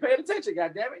supposed to be paying attention,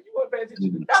 goddammit. You weren't paying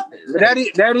attention to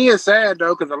nothing. That is sad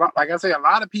though, because like I say, a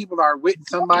lot of people are with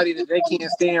somebody that they can't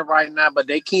stand right now, but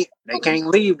they can't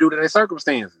leave due to their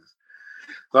circumstances.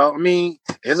 So I mean,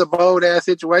 it's a bold ass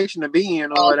situation to be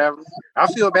in or whatever. I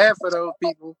feel bad for those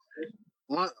people.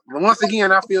 Once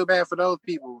again, I feel bad for those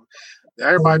people.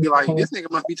 Everybody be like, this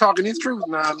nigga must be talking his truth.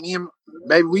 Nah, me and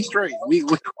baby, we straight. We all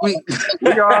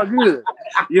good.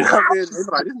 You know what I'm saying? They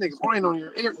be like, this nigga pointing on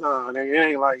your ear. Nah, nigga, it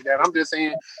ain't like that. I'm just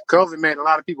saying COVID made a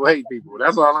lot of people hate people.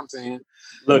 That's all I'm saying.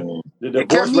 Look, the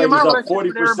divorce rate is up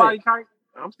 40%.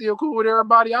 I'm still cool with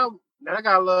everybody out. I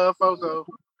got love for, so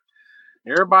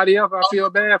everybody else, I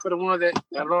feel bad for the ones that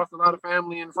lost a lot of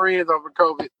family and friends over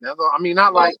COVID. That's all. I mean,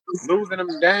 not like losing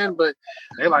them down, but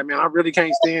they like, man, I really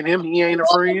can't stand him. He ain't a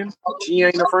friend. She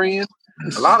ain't a friend.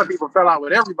 A lot of people fell out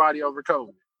with everybody over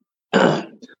COVID.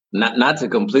 Not to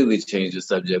completely change the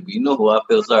subject, but you know who I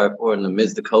feel sorry for in the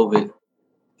midst of COVID?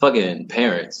 Fucking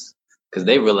parents. Because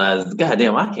they realize,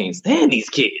 goddamn, I can't stand these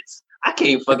kids. I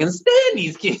can't fucking stand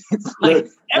these kids. Like,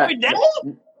 every day?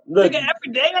 Look,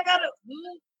 every day I gotta...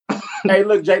 Hey,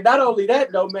 look, Jay, not only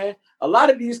that, though, man, a lot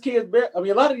of these kids, a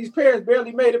lot of these parents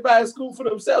barely made it by school for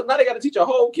themselves. Now they got to teach a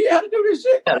whole kid how to do this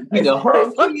shit.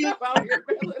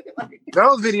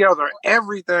 Those videos are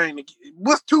everything.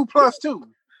 What's 2 plus 2?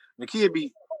 The kid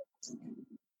be...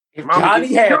 If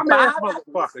Johnny had 5,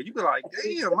 motherfucker, you be like,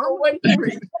 damn, wait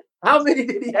 3. How many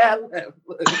did he have left?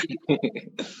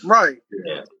 Right.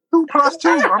 Yeah. 2 plus 2.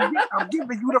 I'm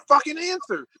giving you the fucking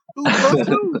answer. 2 plus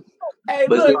 2. Hey,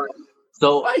 look.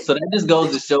 So that just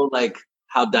goes to show like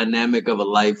how dynamic of a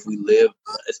life we live,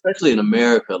 especially in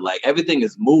America. Like everything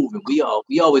is moving. We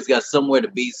always got somewhere to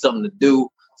be, something to do.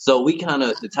 So we kind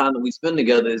of, the time that we spend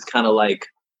together is kind of like,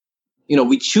 you know,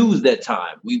 we choose that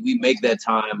time. We make that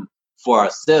time for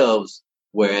ourselves.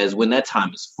 Whereas when that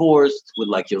time is forced with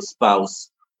like your spouse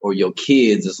or your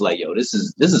kids, it's like, yo, this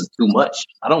is too much.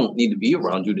 I don't need to be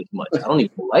around you this much. I don't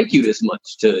even like you this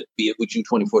much to be with you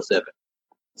 24/7.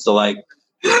 So like,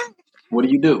 what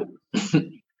do?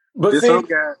 But this see,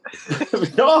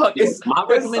 dog, my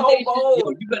recommendation,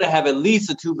 you better have at least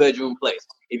a 2-bedroom place.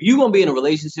 If you're gonna be in a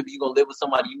relationship, you're gonna live with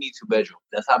somebody, you need 2 bedrooms.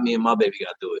 That's how me and my baby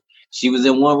got through it. She was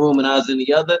in one room and I was in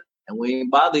the other, and we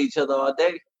didn't bother each other all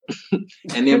day.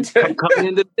 And then coming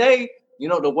into the day, you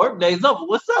know, the work day's over.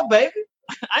 What's up, baby?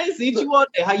 I ain't seen you all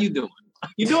day. How you doing?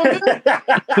 You doing good? You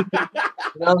know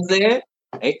what I'm saying?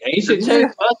 Ain't shit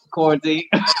changed for us quarantine.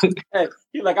 Hey,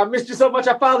 he like, I missed you so much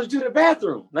I followed you to the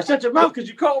bathroom. Now shut your mouth because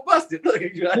you cold busted. Look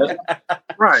at you.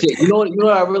 Right. Shit, you know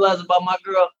what I realized about my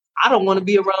girl? I don't want to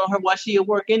be around her while she at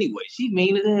work anyway. She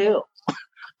mean as hell.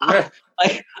 I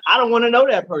don't want to know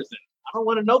that person. I don't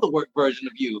want to know the work version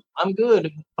of you. I'm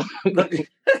good.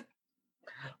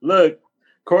 Look,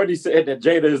 Courtney said that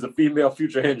Jada is the female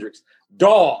Future Hendrix.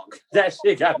 Dog. That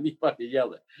shit got me fucking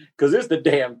yelling. Because it's the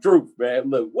damn truth, man.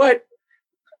 Look, what?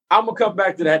 I'm going to come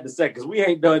back to that in a second because we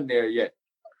ain't done there yet.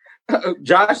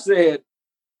 Josh said,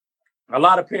 a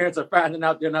lot of parents are finding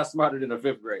out they're not smarter than a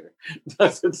 5th grader.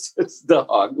 It's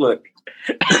dog. Look,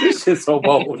 this shit's so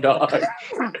bold, dog.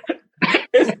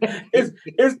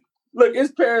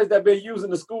 It's parents that have been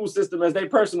using the school system as their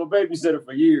personal babysitter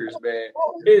for years, man.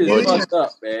 It is fucked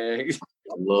up, man.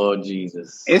 Lord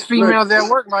Jesus. It's females that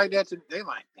work like that. They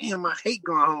like, damn, I hate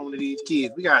going home to these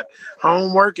kids. We got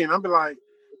homework, and I'll be like,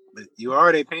 but you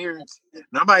are their parents.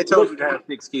 Nobody told you to have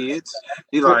 6 kids.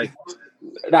 You like...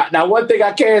 Now, one thing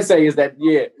I can say is that,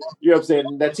 yeah, you know what I'm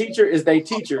saying? The teacher is their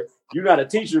teacher. You're not a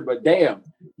teacher, but damn,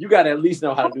 you got to at least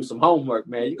know how to do some homework,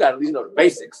 man. You got to at least know the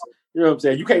basics. You know what I'm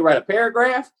saying? You can't write a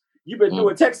paragraph. You've been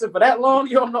doing texting for that long.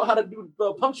 You don't know how to do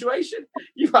punctuation.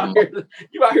 You out here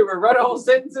with run-on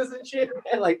sentences and shit,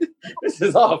 man. Like, this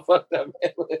is all fucked up,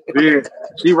 man. Yeah,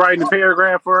 she writing a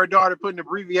paragraph for her daughter, putting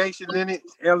abbreviations in it,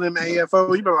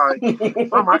 LMAFO. You be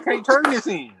like, Mom, I can't turn this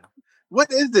in.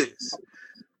 What is this?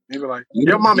 They be like,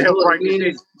 your mama helped write this.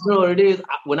 You know what it is?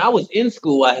 When I was in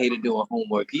school, I hated doing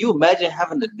homework. Can you imagine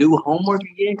having to do homework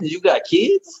again because you got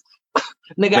kids?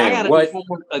 Nigga, man, I got to do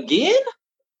homework again?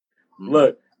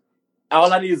 Look.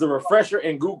 All I need is a refresher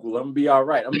and Google. I'm going to be all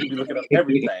right. I'm going to be looking up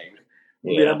everything.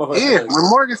 Yeah, when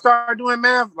Morgan started doing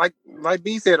math, like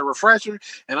B said, a refresher,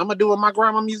 and I'm gonna do what my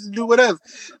grandma used to do with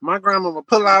us. My grandma would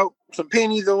pull out some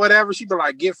pennies or whatever. She'd be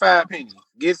like, "Get 5 pennies,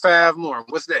 get 5 more.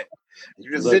 What's that?"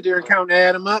 You just sit there and count and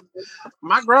add them up.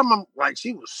 My grandma, like,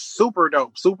 she was super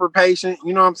dope, super patient.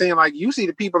 You know what I'm saying? Like, you see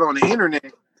the people on the internet,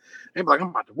 they be like, "I'm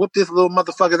about to whoop this little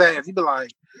motherfucker's ass." He be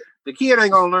like, "The kid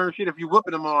ain't gonna learn shit if you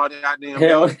whooping him all that goddamn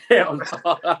day." Hell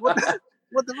no.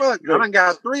 What the fuck? I done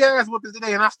got 3 ass whoopings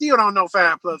today, and I still don't know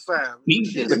 5 + 5.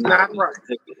 It's not right.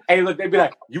 Hey, look, they be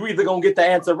like, "You either gonna get the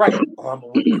answer right, or I'm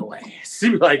gonna whip your ass."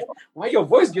 She be like, "Why your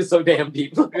voice gets so damn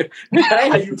deep? Look, that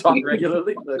ain't how you talk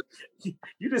regularly. Look,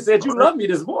 you just said you love me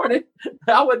this morning.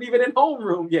 I wasn't even in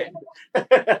homeroom yet."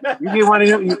 You get one of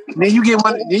them, then you get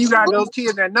one. Then you got those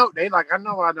kids that know. They like, "I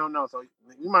know I don't know." So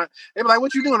you might. They be like,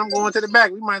 "What you doing?" "I'm going to the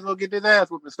back. We might as well get this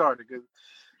ass whooping started because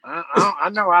I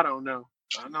know I don't know."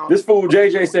 I know. This fool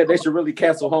JJ said they should really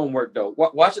cancel homework though.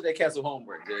 Why should they cancel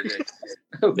homework, JJ?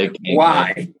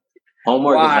 Why?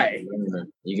 Homework. Why?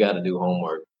 You got to do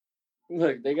homework.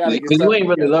 Look, they got to. You ain't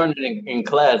really learning in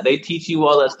class. They teach you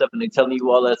all that stuff and they telling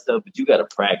you all that stuff, but you got to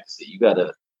practice it. You got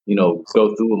to,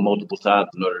 go through it multiple times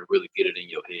in order to really get it in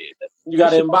your head. You got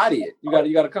to embody it. You got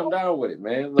to come down with it,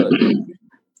 man. Look, you know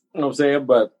what I'm saying?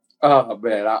 But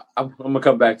man, I'm gonna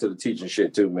come back to the teaching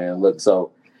shit too, man. Look,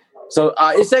 so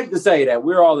it's safe to say that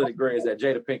we're all in agreement that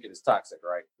Jada Pinkett is toxic,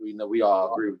 right? We know we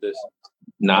all agree with this.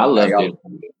 I love Jada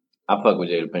Pinkett. I fuck with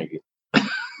Jada Pinkett.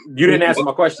 You didn't answer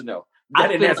my question though. I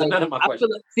didn't answer none of my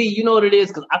questions. See, you know what it is?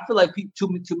 Because I feel like too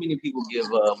many people give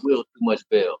Will too much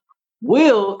bail.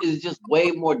 Will is just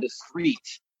way more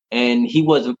discreet, and he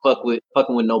wasn't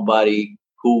fucking with nobody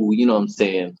who, you know what I'm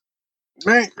saying.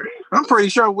 Man, I'm pretty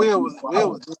sure Will was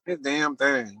doing his damn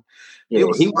thing. Yeah,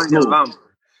 he was lumber.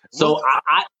 So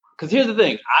because here's the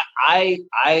thing,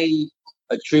 I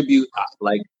attribute,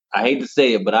 like, I hate to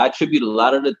say it, but I attribute a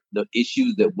lot of the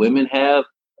issues that women have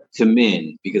to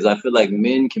men, because I feel like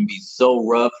men can be so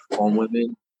rough on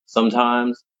women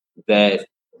sometimes that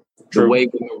the way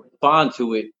women respond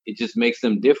to it, it just makes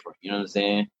them different. You know what I'm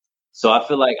saying? So I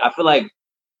feel like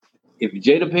if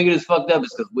Jada Pinkett is fucked up,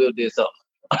 it's because Will did something.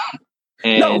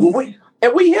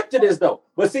 We hip to this though.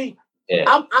 But see,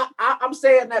 yeah. I'm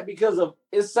saying that because of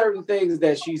it's certain things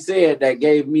that she said that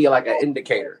gave me like an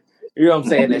indicator. You know what I'm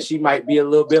saying? That she might be a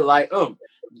little bit like,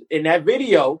 in that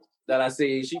video that I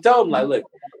see, she told him, like, look,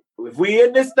 if we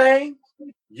in this thing,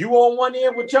 you on one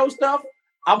end with your stuff,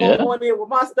 I'm on one end with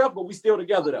my stuff, but we still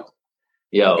together though.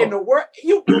 Yo. In the world,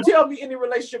 you tell me any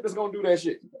relationship is gonna do that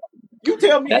shit. You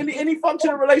tell me any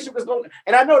functional relationship is gonna,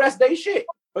 and I know that's their shit.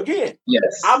 Again,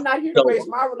 yes. I'm not here to base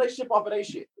my relationship off of their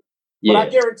shit. But I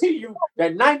guarantee you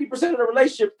that 90% of the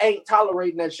relationship ain't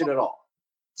tolerating that shit at all.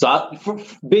 So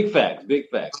big facts.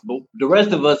 But the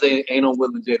rest of us ain't on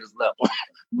Will and Jada's level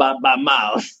by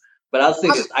miles. But I'll say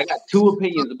this: I got two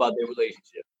opinions about their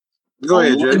relationship. Go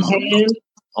ahead, Jada.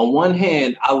 On one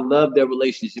hand, I love their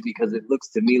relationship because it looks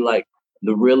to me like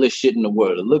the realest shit in the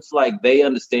world. It looks like they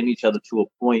understand each other to a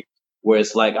point where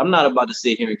it's like, I'm not about to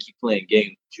sit here and keep playing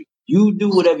games with you. You do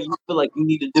whatever you feel like you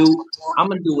need to do. I'm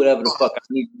going to do whatever the fuck I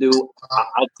need to do.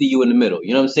 I'll see you in the middle.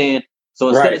 You know what I'm saying? So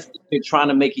instead of trying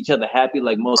to make each other happy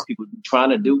like most people be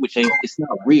trying to do, which it's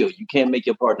not real. You can't make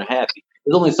your partner happy.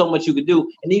 There's only so much you can do.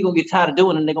 And then you're going to get tired of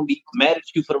doing it and they're going to be mad at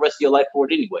you for the rest of your life for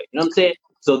it anyway. You know what I'm saying?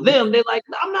 So they're like,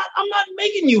 I'm not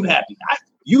making you happy.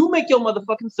 You make your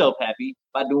motherfucking self happy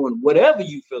by doing whatever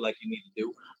you feel like you need to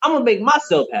do. I'm going to make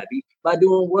myself happy by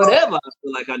doing whatever I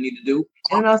feel like I need to do.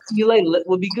 And I'll see you later.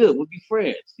 We'll be good. We'll be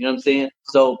friends. You know what I'm saying?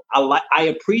 So I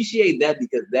appreciate that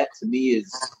because that to me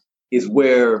is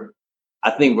where I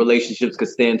think relationships could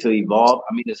stand to evolve.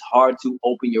 I mean, it's hard to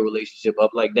open your relationship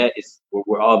up like that.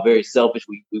 We're all very selfish.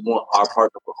 We want our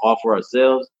partner to offer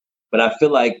ourselves. But I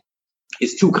feel like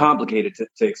it's too complicated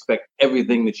to expect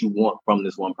everything that you want from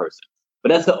this one person. But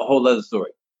that's a whole other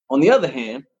story. On the other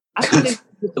hand, I think they should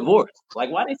get divorced. Like,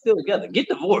 why are they still together? Get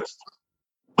divorced.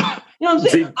 You know what I'm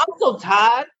saying? I'm so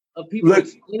tired of people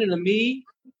explaining to me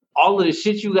all of the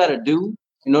shit you got to do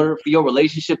in order for your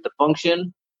relationship to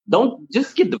function. Don't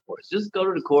just get divorced. Just go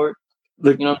to the court.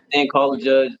 You know what I'm saying? Call the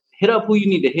judge. Hit up who you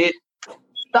need to hit.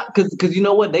 Because you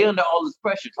know what? They under all this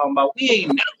pressure talking about we ain't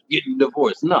never getting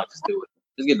divorced. No, just do it.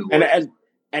 Just get divorced.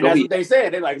 And that's what they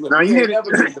said. They're like, look, now, you ain't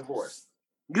never get divorced.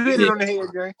 You hit it on the head,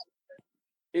 Jay.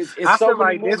 It's I so feel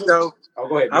like this though. Oh,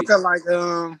 go ahead. I feel like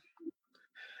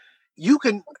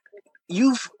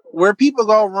where people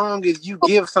go wrong is you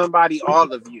give somebody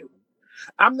all of you.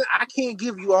 I can't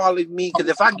give you all of me because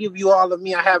if I give you all of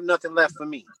me, I have nothing left for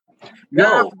me.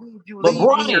 God forbid you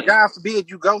leave me, or God forbid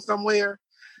you go somewhere.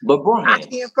 But Brian, I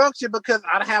can't function because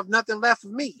I have nothing left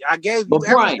of me. I gave you But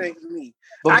Brian, everything of me.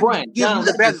 but I can Brian, give you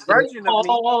the best version of me.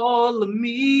 all of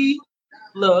me,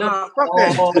 love. No, fuck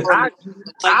that. Like,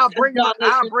 I'll that's bring not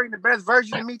the best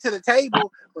version of me to the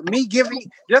table. But me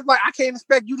giving, just like I can't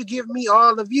expect you to give me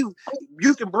all of you.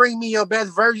 You can bring me your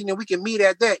best version, and we can meet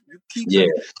at that. You keep Yeah.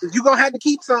 some. You're gonna have to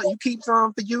keep some. You keep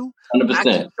some for you. I 100%.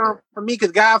 keep some for me,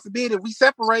 because God forbid if we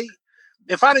separate.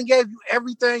 If I didn't gave you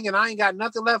everything and I ain't got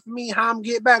nothing left for me, how I'm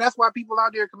get back? That's why people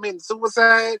out there committing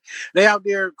suicide. They out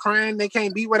there crying. They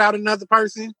can't be without another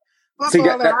person. Fuck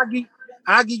all that.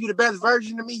 I give you the best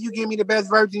version of me. You give me the best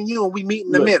version of you, and we meet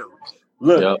in the middle.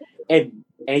 Look, and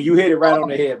you hit it right on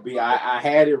the head, B. I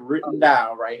had it written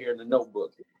down right here in the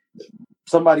notebook.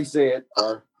 Somebody said,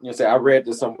 I read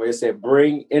this somewhere. It said,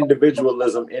 bring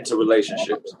individualism into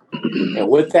relationships. And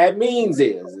what that means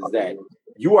is that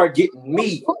you are getting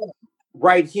me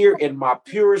right here in my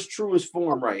purest, truest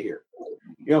form right here.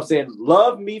 You know what I'm saying?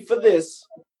 Love me for this.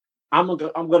 I'm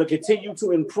gonna continue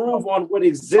to improve on what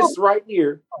exists right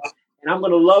here. And I'm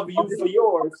gonna love you for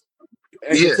yours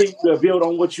and continue to build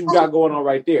on what you got going on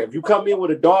right there. If you come in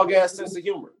with a dog-ass sense of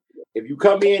humor, if you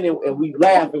come in and we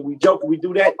laugh and we joke and we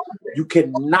do that, you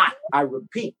cannot, I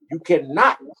repeat, you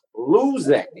cannot lose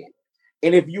that then.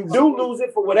 And if you do lose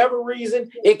it for whatever reason,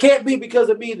 it can't be because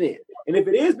of me then. And if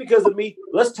it is because of me,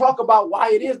 let's talk about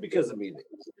why it is because of me then.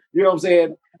 You know what I'm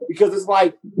saying? Because it's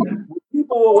like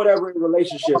people or whatever in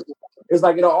relationships, it's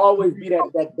like it'll always be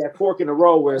that fork in the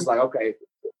road where it's like, okay,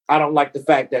 I don't like the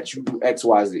fact that you do X,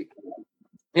 Y, Z.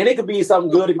 And it could be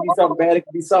something good, it could be something bad, it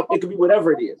could be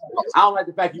whatever it is. I don't like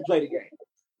the fact you play the game.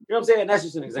 You know what I'm saying? That's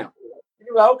just an example. And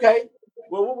you're like, okay,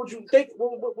 well, what would you think?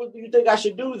 What do you think I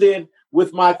should do then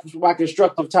with my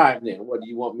constructive time then? What do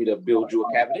you want me to build you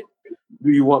a cabinet? Do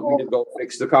you want me to go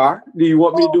fix the car? Do you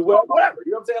want me to do whatever?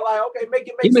 You know what I'm saying? Like, okay, make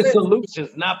it make sense. Give me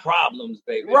solutions, not problems,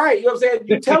 baby. Right. You know what I'm saying?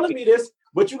 You're telling me this,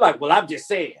 but you're like, well, I'm just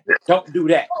saying, don't do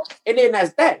that. And then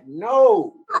that's that.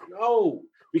 No.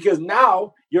 Because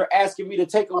now you're asking me to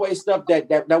take away stuff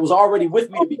that was already with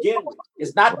me to begin with.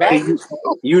 It's not baggage.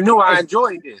 You knew I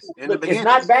enjoyed this. Look, it's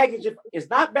not baggage. It's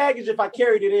not baggage if I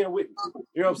carried it in with me.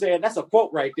 You know what I'm saying? That's a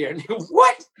quote right there.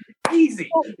 What? Easy. You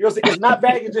know what I'm saying? It's not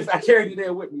baggage if I carried it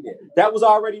in with me there. That was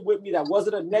already with me. That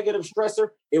wasn't a negative stressor.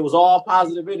 It was all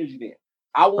positive energy then.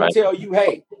 I won't tell you,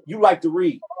 hey, you like to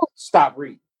read. Stop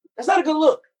reading. That's not a good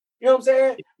look. You know what I'm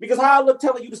saying? Because how I look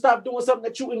telling you to stop doing something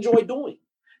that you enjoy doing.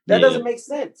 That doesn't make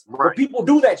sense. Right. But people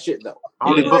do that shit though.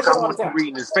 Only book I want to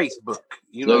read is Facebook.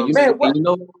 You know, you know what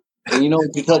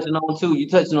you're touching on too? You're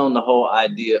touching on the whole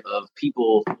idea of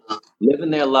people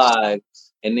living their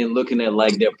lives and then looking at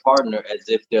like their partner as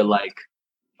if they're like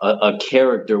a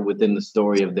character within the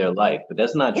story of their life. But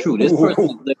that's not true. This person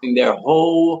is living their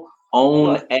whole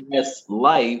own ass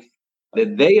life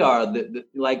that they are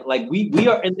like we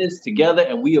are in this together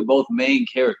and we are both main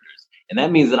characters. And that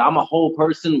means that I'm a whole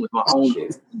person with my own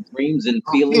dreams and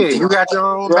feelings. Yeah, you got your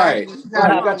own right. You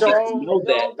got your own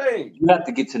thing. You have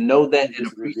to get to know that and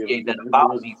appreciate that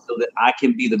about me so that I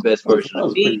can be the best version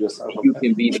of me. You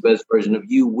can be the best version of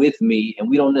you with me. And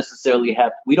we don't necessarily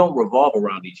we don't revolve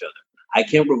around each other. I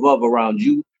can't revolve around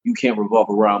you. You can't revolve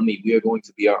around me. We are going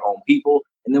to be our own people.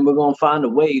 And then we're going to find a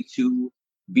way to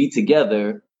be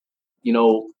together, you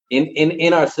know,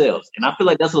 in ourselves. And I feel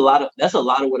like that's a lot of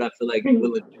what I feel like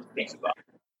Will and Jada thinks about.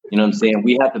 You know what I'm saying?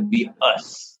 We have to be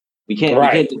us. We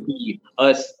can't just be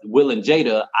us, Will and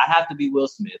Jada. I have to be Will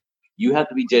Smith. You have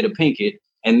to be Jada Pinkett.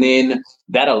 And then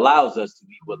that allows us to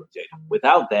be Will and Jada.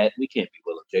 Without that, we can't be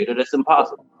Will and Jada. That's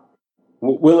impossible.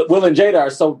 Will and Jada are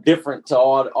so different to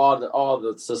all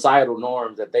the societal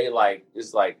norms that they like.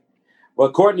 It's like, well,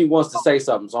 Courtney wants to say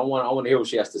something, so I want to hear what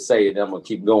she has to say, and then I'm gonna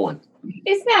keep going.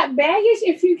 It's not baggage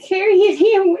if you carry it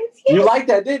in with you. You like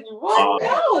that, didn't you? What?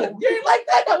 No, you didn't like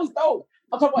that. That was dope.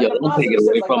 I'm talking about don't take it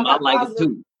away from. I like it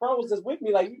too. Bro was with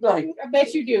me, like you like. I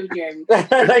bet you do, Jeremy.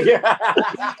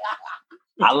 I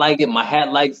like it. My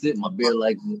hat likes it. My beard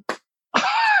likes it.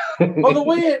 On the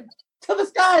wind to the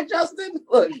sky, Justin.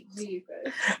 Look,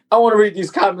 I want to read these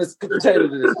comments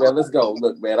pertaining to this, man. Let's go.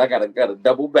 Look, man, I gotta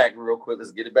double back real quick.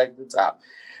 Let's get it back to the top.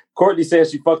 Courtney says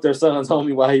she fucked her son's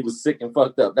homie while he was sick and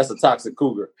fucked up. That's a toxic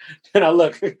cougar. And I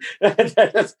look,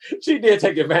 she did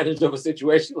take advantage of a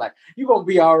situation. Like, you gonna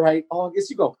be all right, August?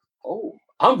 You go, oh,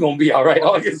 I'm gonna be all right,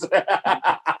 August.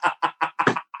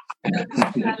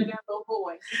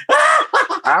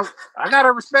 I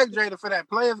gotta respect Jada for that.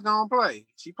 Players gonna play.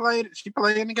 She played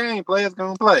in the game. Players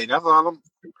gonna play. That's all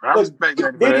I respect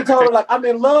Jada for then that. he told her, like, I'm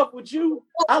in love with you.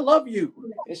 I love you.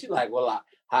 And she's like, well,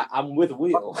 I'm with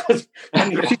Will. I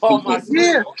need all my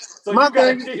skill. So my you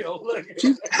gotta thing, deal. Look.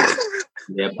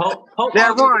 Yeah, Pope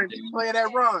that rhyme. Play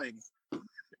that rhyme.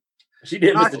 She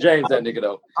did Mr. James that nigga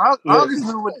though. August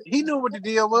knew what the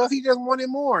deal was. He just wanted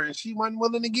more, and she wasn't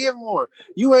willing to give more.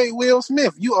 You ain't Will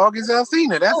Smith. You August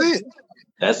Alsina.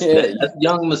 That's it. That's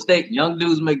young mistake. Young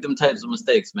dudes make them types of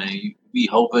mistakes, man. You be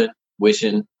hoping,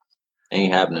 wishing,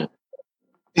 ain't happening.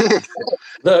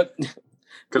 Look,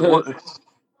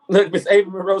 Miss Ava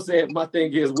Monroe said, my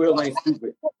thing is, Will ain't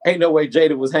stupid. Ain't no way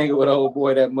Jada was hanging with an old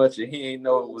boy that much and he ain't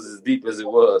know it was as deep as it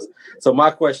was. So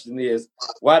my question is,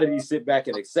 why did he sit back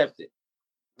and accept it?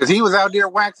 Because he was out there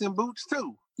waxing boots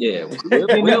too. Yeah.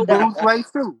 Will boots place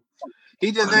too.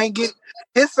 He just ain't get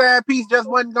his side piece just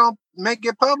wasn't gonna make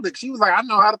it public. She was like, I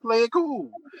know how to play it cool.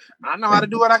 I know how to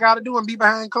do what I gotta do and be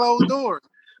behind closed doors.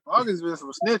 August was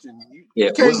snitching.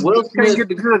 You can't get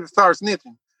the good and start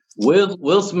snitching.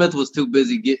 Will Smith was too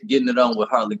busy getting it on with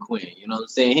Harley Quinn. You know what I'm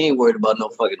saying? He ain't worried about no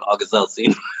fucking August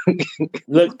Alsina.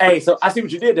 Look, hey, so I see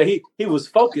what you did there. He was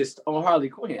focused on Harley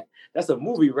Quinn. That's a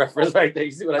movie reference right there.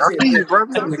 You see what I did?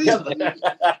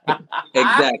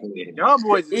 Exactly. Y'all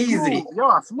boys easy.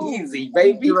 Y'all smooth. Easy,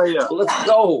 baby. Let's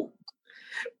go.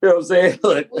 You know what I'm saying?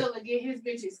 Look. Will get his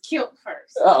bitches killed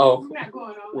first. Uh-oh. We're not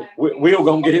going on that. Will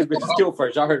gonna get his bitches killed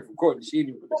first. Y'all heard from Courtney. She didn't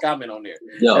even put the comment on there.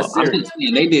 Yo, I'm just saying,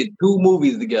 they did 2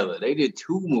 movies together. They did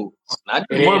 2 movies. Not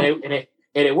one. And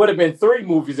it would have been 3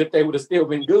 movies if they would have still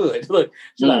been good. Look,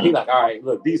 he like, all right,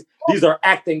 look, these are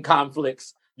acting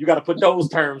conflicts. You got to put those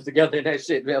terms together in that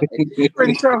shit, man. I'm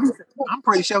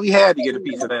pretty sure he had to get a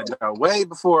piece of that though, way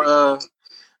before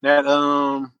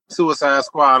that Suicide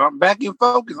Squad. I'm back in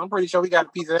Focus. I'm pretty sure we got a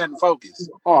piece of that in Focus.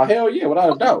 Oh hell yeah,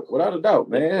 without a doubt,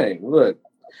 man. Hey, look, you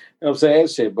know what I'm saying,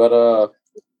 shit. But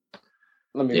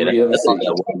let me read it.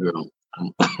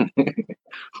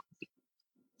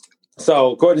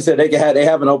 So Courtney said they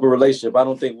have an open relationship. I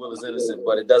don't think Will is innocent,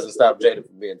 but it doesn't stop Jada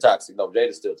from being toxic. No,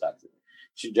 Jada's still toxic.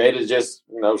 Jada's just,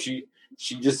 you know, she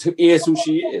just is who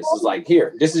she is. It's like,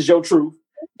 here, this is your truth,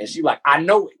 and she like, I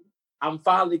know it. I'm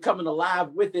finally coming alive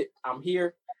with it. I'm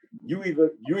here. You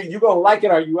gonna like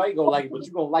it or you ain't gonna like it, but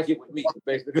you gonna like it with me,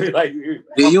 basically. Like,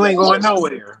 you ain't going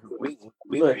nowhere.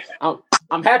 Look,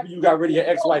 I'm happy you got rid of your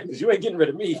ex-wife because you ain't getting rid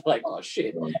of me. Like, oh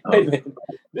shit, hey man,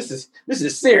 this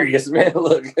is serious, man.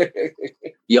 Look,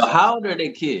 yo, how old are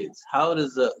their kids? How old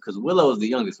is because Willow is the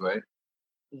youngest, right?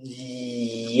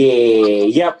 Yeah,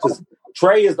 yep. Because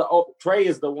Trey is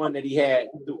the one that he had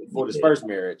for his first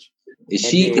marriage. Is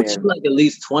she like at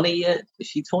least 20 yet? Is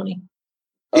she 20?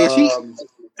 Is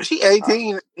she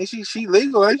 18? Is she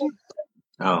legal? Ain't she?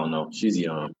 I don't know. She's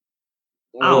young.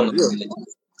 I don't know.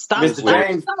 Stop,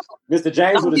 Mr.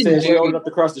 James would have said she old enough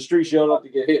to cross the street. She old enough to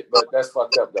get hit, but that's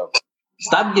fucked up though.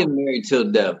 Stop getting married till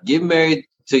death. Get married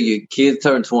till your kids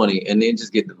turn 20, and then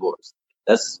just get divorced.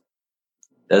 That's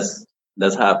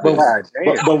how I feel.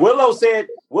 But Willow said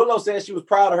she was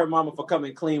proud of her mama for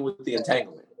coming clean with the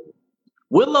entanglement.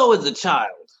 Willow is a child.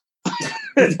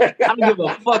 I don't give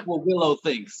a fuck what Willow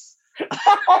thinks.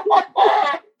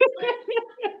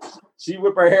 She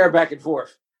whip her hair back and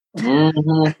forth.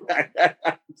 Mm-hmm.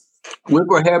 Whip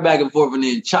her hair back and forth and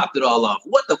then chopped it all off.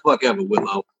 What the fuck ever,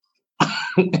 Willow.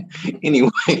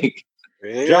 Anyway.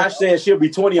 Josh says she'll be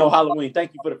 20 on Halloween.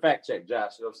 Thank you for the fact check,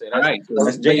 Josh. You know what I'm saying?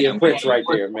 That's Jay and Prince right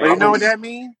there, man. But you know what that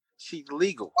means? She's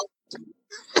legal.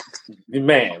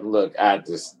 Man, look, I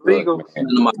just legal. None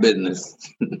of my business.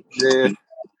 Yeah.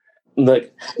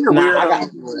 Look, I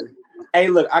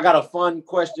got a fun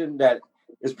question that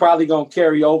is probably gonna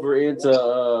carry over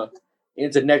into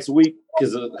next week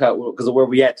because of where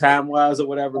we at time wise or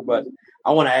whatever. But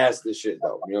I want to ask this shit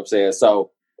though. You know what I'm saying?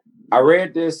 So I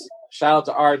read this. Shout out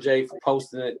to RJ for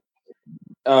posting it.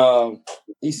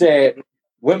 He said,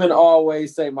 "Women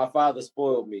always say my father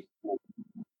spoiled me,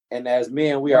 and as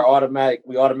men, we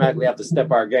automatically have to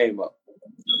step our game up.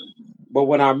 But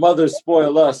when our mothers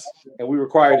spoil us and we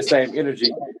require the same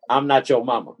energy, I'm not your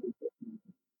mama."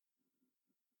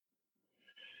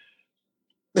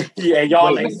 Yeah,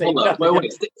 y'all ain't saying nothing.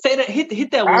 Wait. Say that.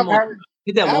 Hit that one more.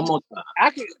 Hit that one more time.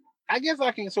 I guess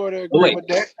I can sort of agree with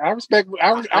that. I respect.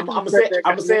 I'm gonna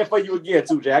say it for you again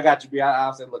too, Jay. I got you.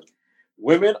 I'll say, look,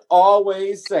 women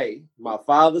always say my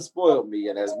father spoiled me,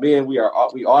 and as men, we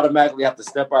automatically have to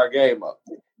step our game up.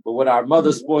 But when our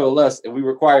mothers spoil us and we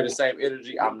require the same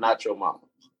energy, I'm not your mama.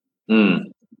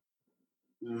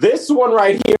 This one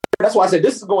right here. That's why I said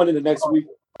this is going into next week.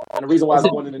 And the reason why it's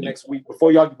going into next week,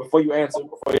 before y'all answer,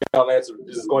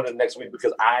 this is going into next week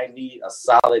because I need a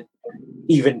solid,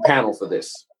 even panel for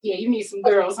this. Yeah, you need some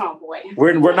girls, homeboy.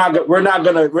 We're not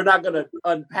gonna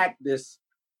unpack this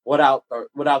without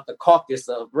the caucus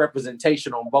of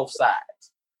representation on both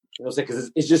sides. You know what I'm saying?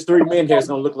 Because it's just 3 men here. It's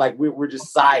gonna look like we're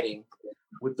just siding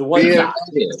with the one Yeah, side.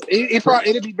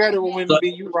 it'd be better when women be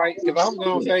you right. Because I'm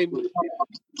gonna say you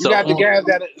got the guys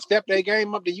that step their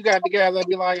game up. Then you got the guys that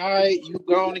be like, all right, you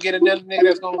go on to get another nigga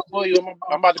that's gonna spoil you.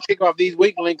 I'm about to pick off these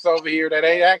weak links over here that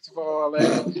ain't asking for all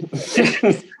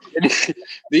that.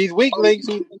 These weak links,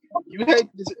 you hate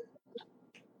this.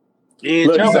 Yeah,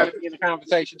 Look, Joe got to be in the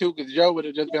conversation too, because Joe would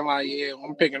have just been like, "Yeah,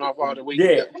 I'm picking off all the weak,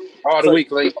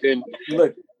 weak links." And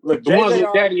look, the ones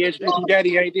with daddy issues and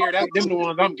daddy ain't there. That's them the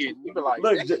ones I'm getting. You be like,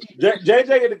 look,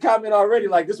 JJ in the comment already.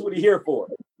 Like, this is what he here for.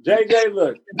 JJ,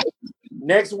 look,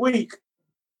 next week.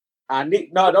 We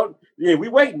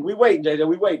waiting, JJ.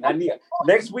 We waiting.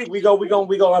 Next week we go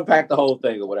unpack the whole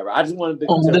thing or whatever. I just wanted to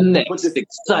on the next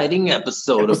exciting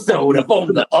episode of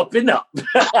On the Up and Up.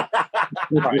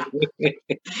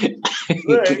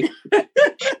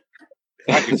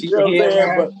 I can see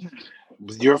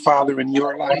your father in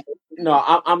your life.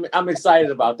 No, I'm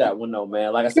excited about that one though,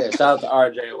 man. Like I said, shout out to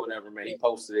RJ or whatever, man. He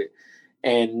posted it,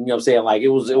 and you know what I'm saying, like it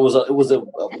was a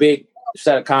big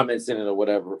set of comments in it or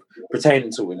whatever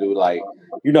pertaining to it, dude. Like,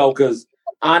 you know, because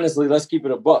honestly, let's keep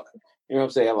it a buck. You know what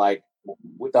I'm saying? Like,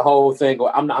 with the whole thing,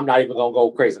 I'm not even gonna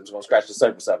go crazy. I'm just gonna scratch the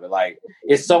surface of it. Like,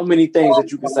 it's so many things that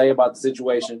you can say about the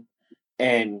situation,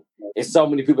 and it's so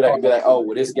many people that can be like, oh,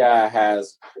 well, this guy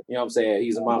has, you know what I'm saying,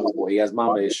 he's a mama boy, he has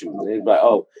mama issues. And it's like,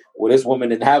 oh, well, this woman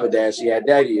didn't have a dad, she had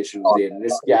daddy issues. And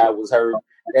this guy was her.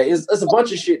 It's a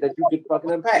bunch of shit that you could fucking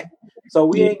unpack. So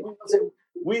we ain't gonna do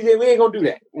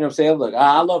that. You know what I'm saying? Look,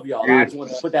 I love y'all. I just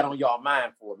want to put that on y'all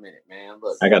mind for a minute, man.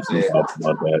 Look, I got some thoughts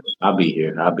about that. I'll be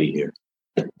here.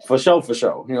 For sure.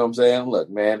 You know what I'm saying? Look,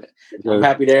 man, I'm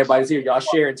happy that everybody's here. Y'all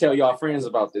share and tell y'all friends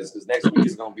about this, because next week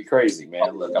is gonna be crazy,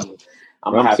 man. Look,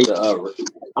 I'm gonna have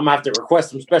to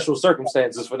request some special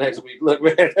circumstances for next week. Look,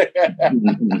 man.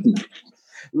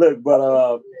 Look,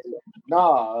 but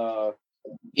I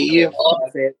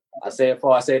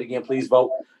say it again. Please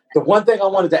vote. The one thing I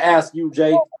wanted to ask you,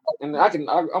 Jay, and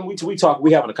we talk.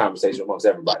 We having a conversation amongst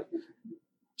everybody.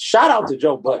 Shout out to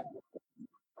Joe Budden,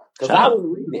 because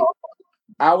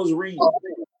I was reading.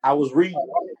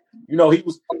 You know, he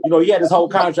had his whole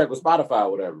contract with Spotify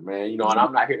or whatever, man. You know, and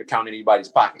I'm not here to count anybody's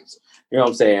pockets. You know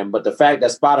what I'm saying? But the fact that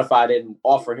Spotify didn't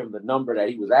offer him the number that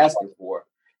he was asking for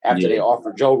after they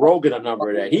offered Joe Rogan a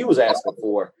number that he was asking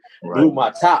for, blew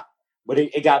my top. But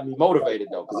it got me motivated,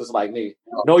 though, because it's like, nigga,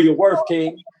 know your worth,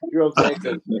 King. You know what I'm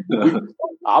saying?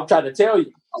 I'm trying to tell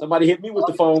you. Somebody hit me with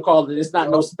the phone call, and it's not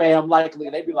no spam likely.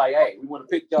 And they be like, hey, we want to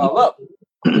pick y'all up.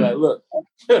 Like, look.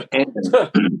 And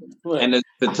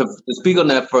to speak on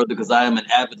that further, because I am an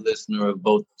avid listener of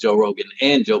both Joe Rogan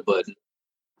and Joe Budden.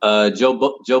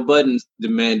 Joe Budden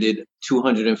demanded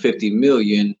 $250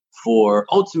 million for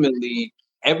ultimately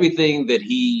everything that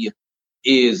he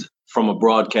is from a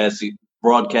broadcasting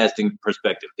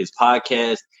perspective. His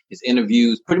podcast, his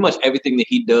interviews, pretty much everything that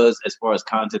he does as far as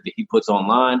content that he puts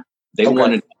online. They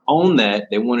wanted to own that.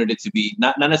 They wanted it to be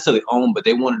not necessarily owned, but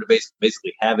they wanted to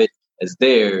basically have it as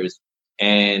theirs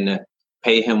and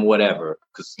pay him whatever.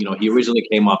 Because, you know, he originally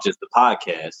came off just the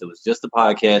podcast. It was just the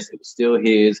podcast. It was still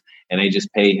his. And they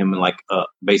just paid him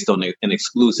based on an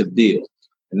exclusive deal.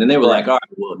 And then they were like, all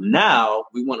right, well, now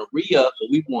we want to re-up, but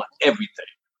we want everything.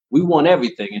 We want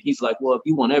everything. And he's like, well, if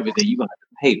you want everything, you're going to have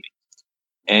to pay me.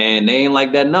 And they ain't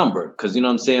like that number. Because, you know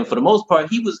what I'm saying? For the most part,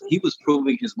 he was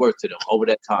proving his worth to them over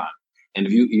that time. And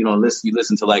if you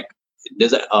listen to, like,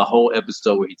 there's a whole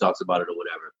episode where he talks about it or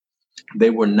whatever. They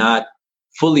were not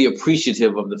fully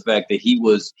appreciative of the fact that he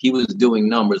was doing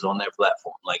numbers on their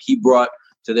platform. Like, he brought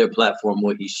to their platform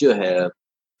what he should have,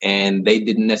 and they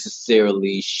didn't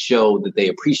necessarily show that they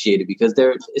appreciate it, because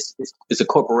it's a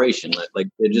corporation. Like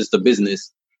they're just a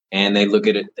business, and they look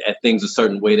at things a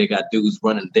certain way. They got dudes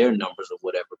running their numbers or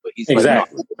whatever. But he's like, no,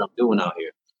 what I'm doing out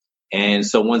here. And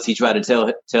so once he tried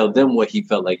to tell them what he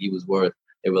felt like he was worth,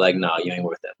 they were like, "No, you ain't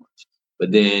worth that much."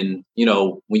 But then, you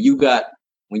know, when you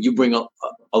bring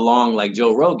along like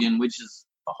Joe Rogan, which is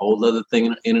a whole other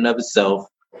thing in and of itself,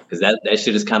 because that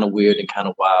shit is kind of weird and kind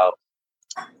of wild.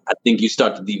 I think you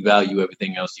start to devalue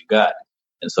everything else you got,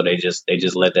 and so they just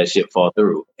let that shit fall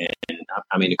through. And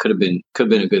I mean, it could have been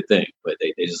a good thing, but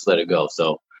they just let it go.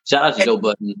 So shout out to Joe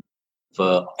Budden.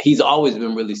 He's always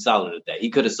been really solid at that. He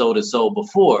could have sold his soul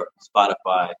before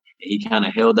Spotify, and he kind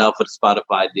of held out for the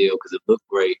Spotify deal because it looked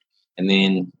great. And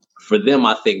then for them,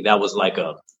 I think that was like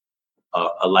a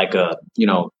you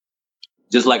know,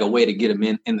 just like a way to get him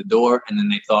in the door. And then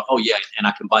they thought, oh yeah, and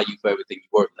I can buy you for everything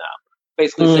you're worth now.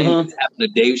 Basically, same thing happened to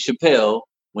Dave Chappelle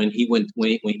when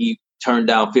he turned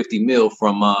down $50 million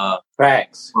from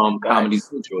Comedy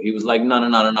Central. He was like, no.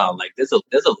 Like, there's a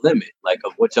limit, like,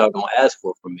 of what y'all gonna ask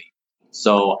for from me.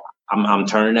 So I'm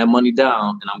turning that money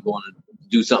down, and I'm going to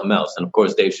do something else. And of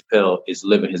course, Dave Chappelle is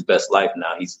living his best life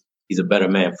now. He's a better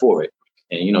man for it.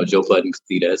 And you know, Joe Budden can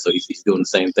see that, so he's doing the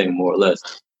same thing more or less.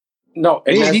 No,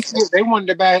 they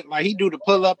wanted about like he do the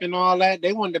pull up and all that.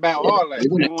 They wanted about all that.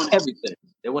 They wanted everything.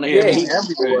 They want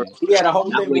everything. He had a whole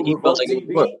thing with Revolt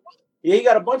TV. Yeah, he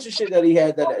got a bunch of shit that he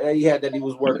had that he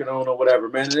was working on or whatever,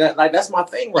 man. And that's my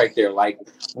thing right there. Like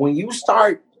when you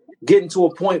start getting to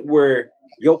a point where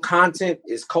your content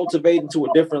is cultivating to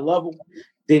a different level,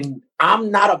 then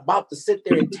I'm not about to sit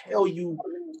there and tell you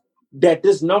that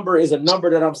this number is a number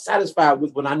that I'm satisfied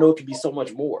with when I know it can be so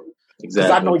much more.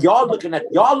 Because I know y'all looking at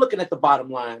the bottom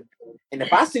line, and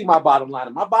if I see my bottom line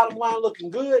and my bottom line looking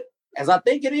good as I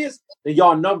think it is, then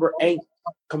y'all number ain't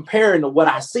comparing to what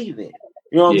I see then.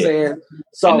 You know what I'm saying?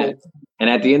 So, and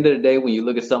at the end of the day, when you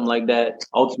look at something like that,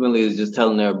 ultimately it's just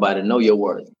telling everybody, know your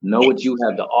worth, know what you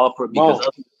have to offer, because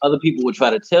other people will try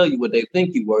to tell you what they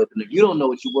think you're worth, and if you don't know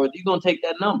what you're worth, you're gonna take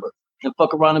that number and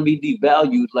fuck around and be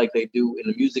devalued like they do in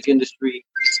the music industry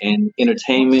and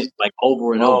entertainment, like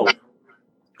over and over.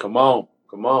 Come on.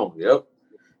 Yep,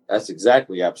 that's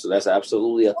exactly absolutely. That's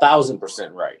absolutely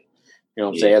 1,000% right. You know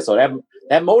what I'm saying? So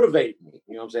that motivated me.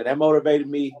 You know what I'm saying? That motivated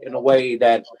me in a way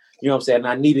that, you know what I'm saying,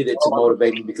 I needed it to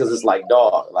motivate me, because it's like,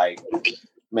 dog, like,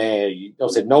 man, you know what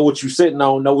I'm saying, know what you're sitting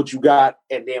on, know what you got,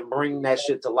 and then bring that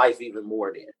shit to life even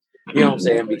more then. You know what I'm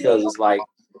saying? Because it's like,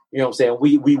 you know what I'm saying,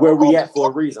 we where we at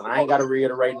for a reason. I ain't got to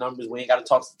reiterate numbers. We ain't got to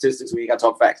talk statistics. We ain't got to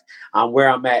talk facts. I'm where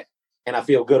I'm at, and I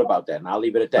feel good about that, and I'll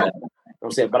leave it at that. You know what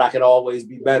I'm saying? But I can always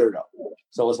be better, though.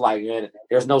 So it's like, man,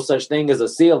 there's no such thing as a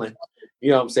ceiling.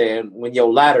 You know what I'm saying? When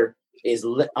your ladder is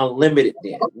unlimited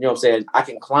then. You know what I'm saying? I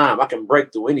can climb. I can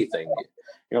break through anything then.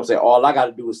 You know what I'm saying? All I got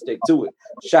to do is stick to it.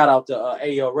 Shout out to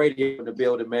AL Radio in the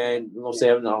building, man. You know what I'm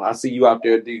saying? No, I see you out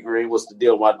there, D Green. What's the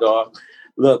deal, my dog?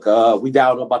 Look, we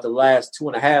down to about the last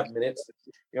 2.5 minutes.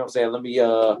 You know what I'm saying? Let me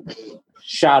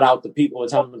shout out the people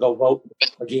and tell them to go vote.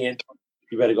 Again,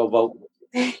 you better go vote.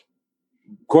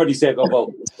 Courtney said go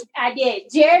vote. I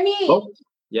did. Jeremy. Oh,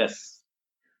 yes.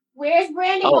 Where's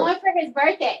Brandon going for his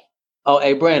birthday? Oh,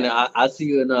 hey Brandon, I see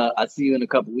you in a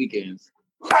couple weekends.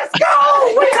 Let's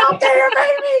go! We out there,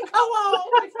 baby! Come on!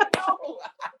 Let's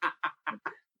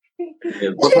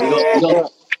go!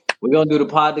 We're gonna do the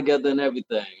pod together and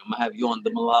everything. I'm gonna have you on the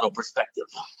Mulatto Perspective.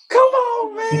 Come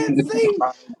on, man! See?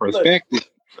 Perspective. Look,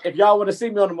 if y'all want to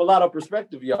see me on the Mulatto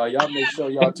Perspective, y'all make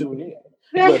sure y'all tune in.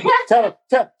 Look, tell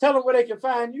them where they can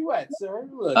find you at, sir.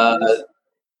 Look,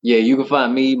 yeah, you can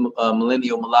find me,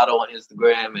 Millennial Mulatto, on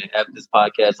Instagram, and have this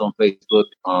podcast on Facebook.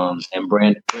 And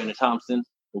Brandon Thompson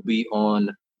will be on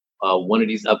one of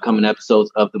these upcoming episodes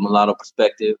of the Mulatto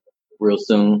Perspective real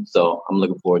soon. So I'm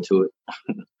looking forward to it.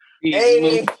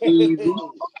 Hey.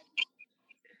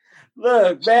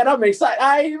 Look, man, I'm excited.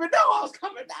 I didn't even know I was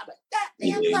coming down to that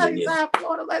damn South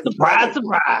Florida.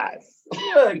 Surprise.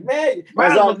 Look, man.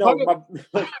 As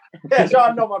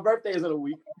y'all know, my birthday is in a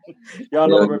week. Y'all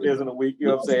know my birthday is in a week. You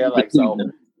know what I'm saying? Like, so,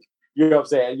 you know what I'm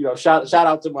saying? You know, shout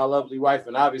out to my lovely wife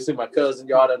and obviously my cousin.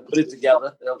 Y'all done put it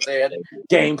together. You know what I'm saying?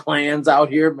 Game plans out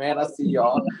here, man. I see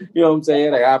y'all. You know what I'm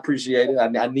saying? Like, I appreciate it. I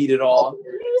need it all.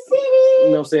 New city. You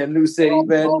know what I'm saying? New city,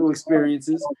 man. New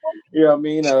experiences. You know what I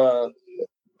mean?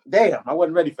 Damn, I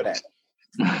wasn't ready for that.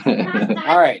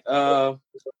 All right.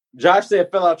 Josh said,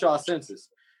 fill out y'all census.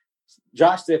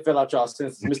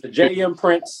 Mr. J.M.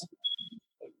 Prince,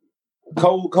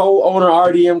 co-owner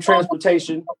RDM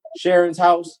Transportation, Sharon's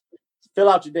house. Fill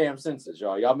out your damn census,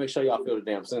 y'all. Y'all make sure y'all fill the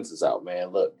damn census out, man.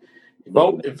 Look,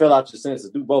 vote and fill out your census.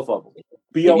 Do both of them.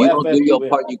 If you don't do your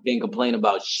part, you can't complain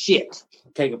about shit.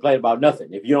 Can't complain about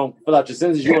nothing. If you don't fill out your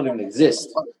census, you don't even exist,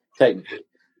 technically.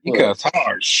 Because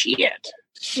hard shit.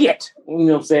 You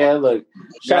know what I'm saying? Look,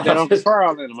 shout out to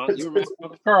Carl in him. You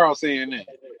remember Carl saying that?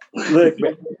 Look,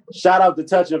 man, shout out to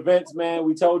Touch Events, man.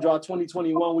 We told y'all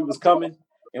 2021 we was coming,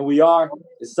 and we are.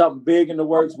 It's something big in the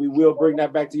works. We will bring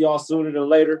that back to y'all sooner than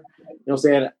later. You know what I'm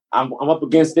saying? I'm up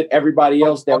against it. Everybody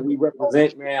else that we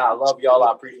represent, man, I love y'all.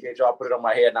 I appreciate y'all. Put it on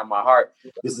my head, not my heart.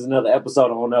 This is another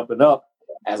episode on Up and Up.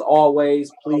 As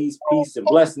always, please, peace and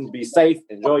blessings. Be safe.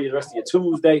 Enjoy the rest of your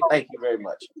Tuesday. Thank you very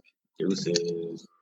much. Deuces.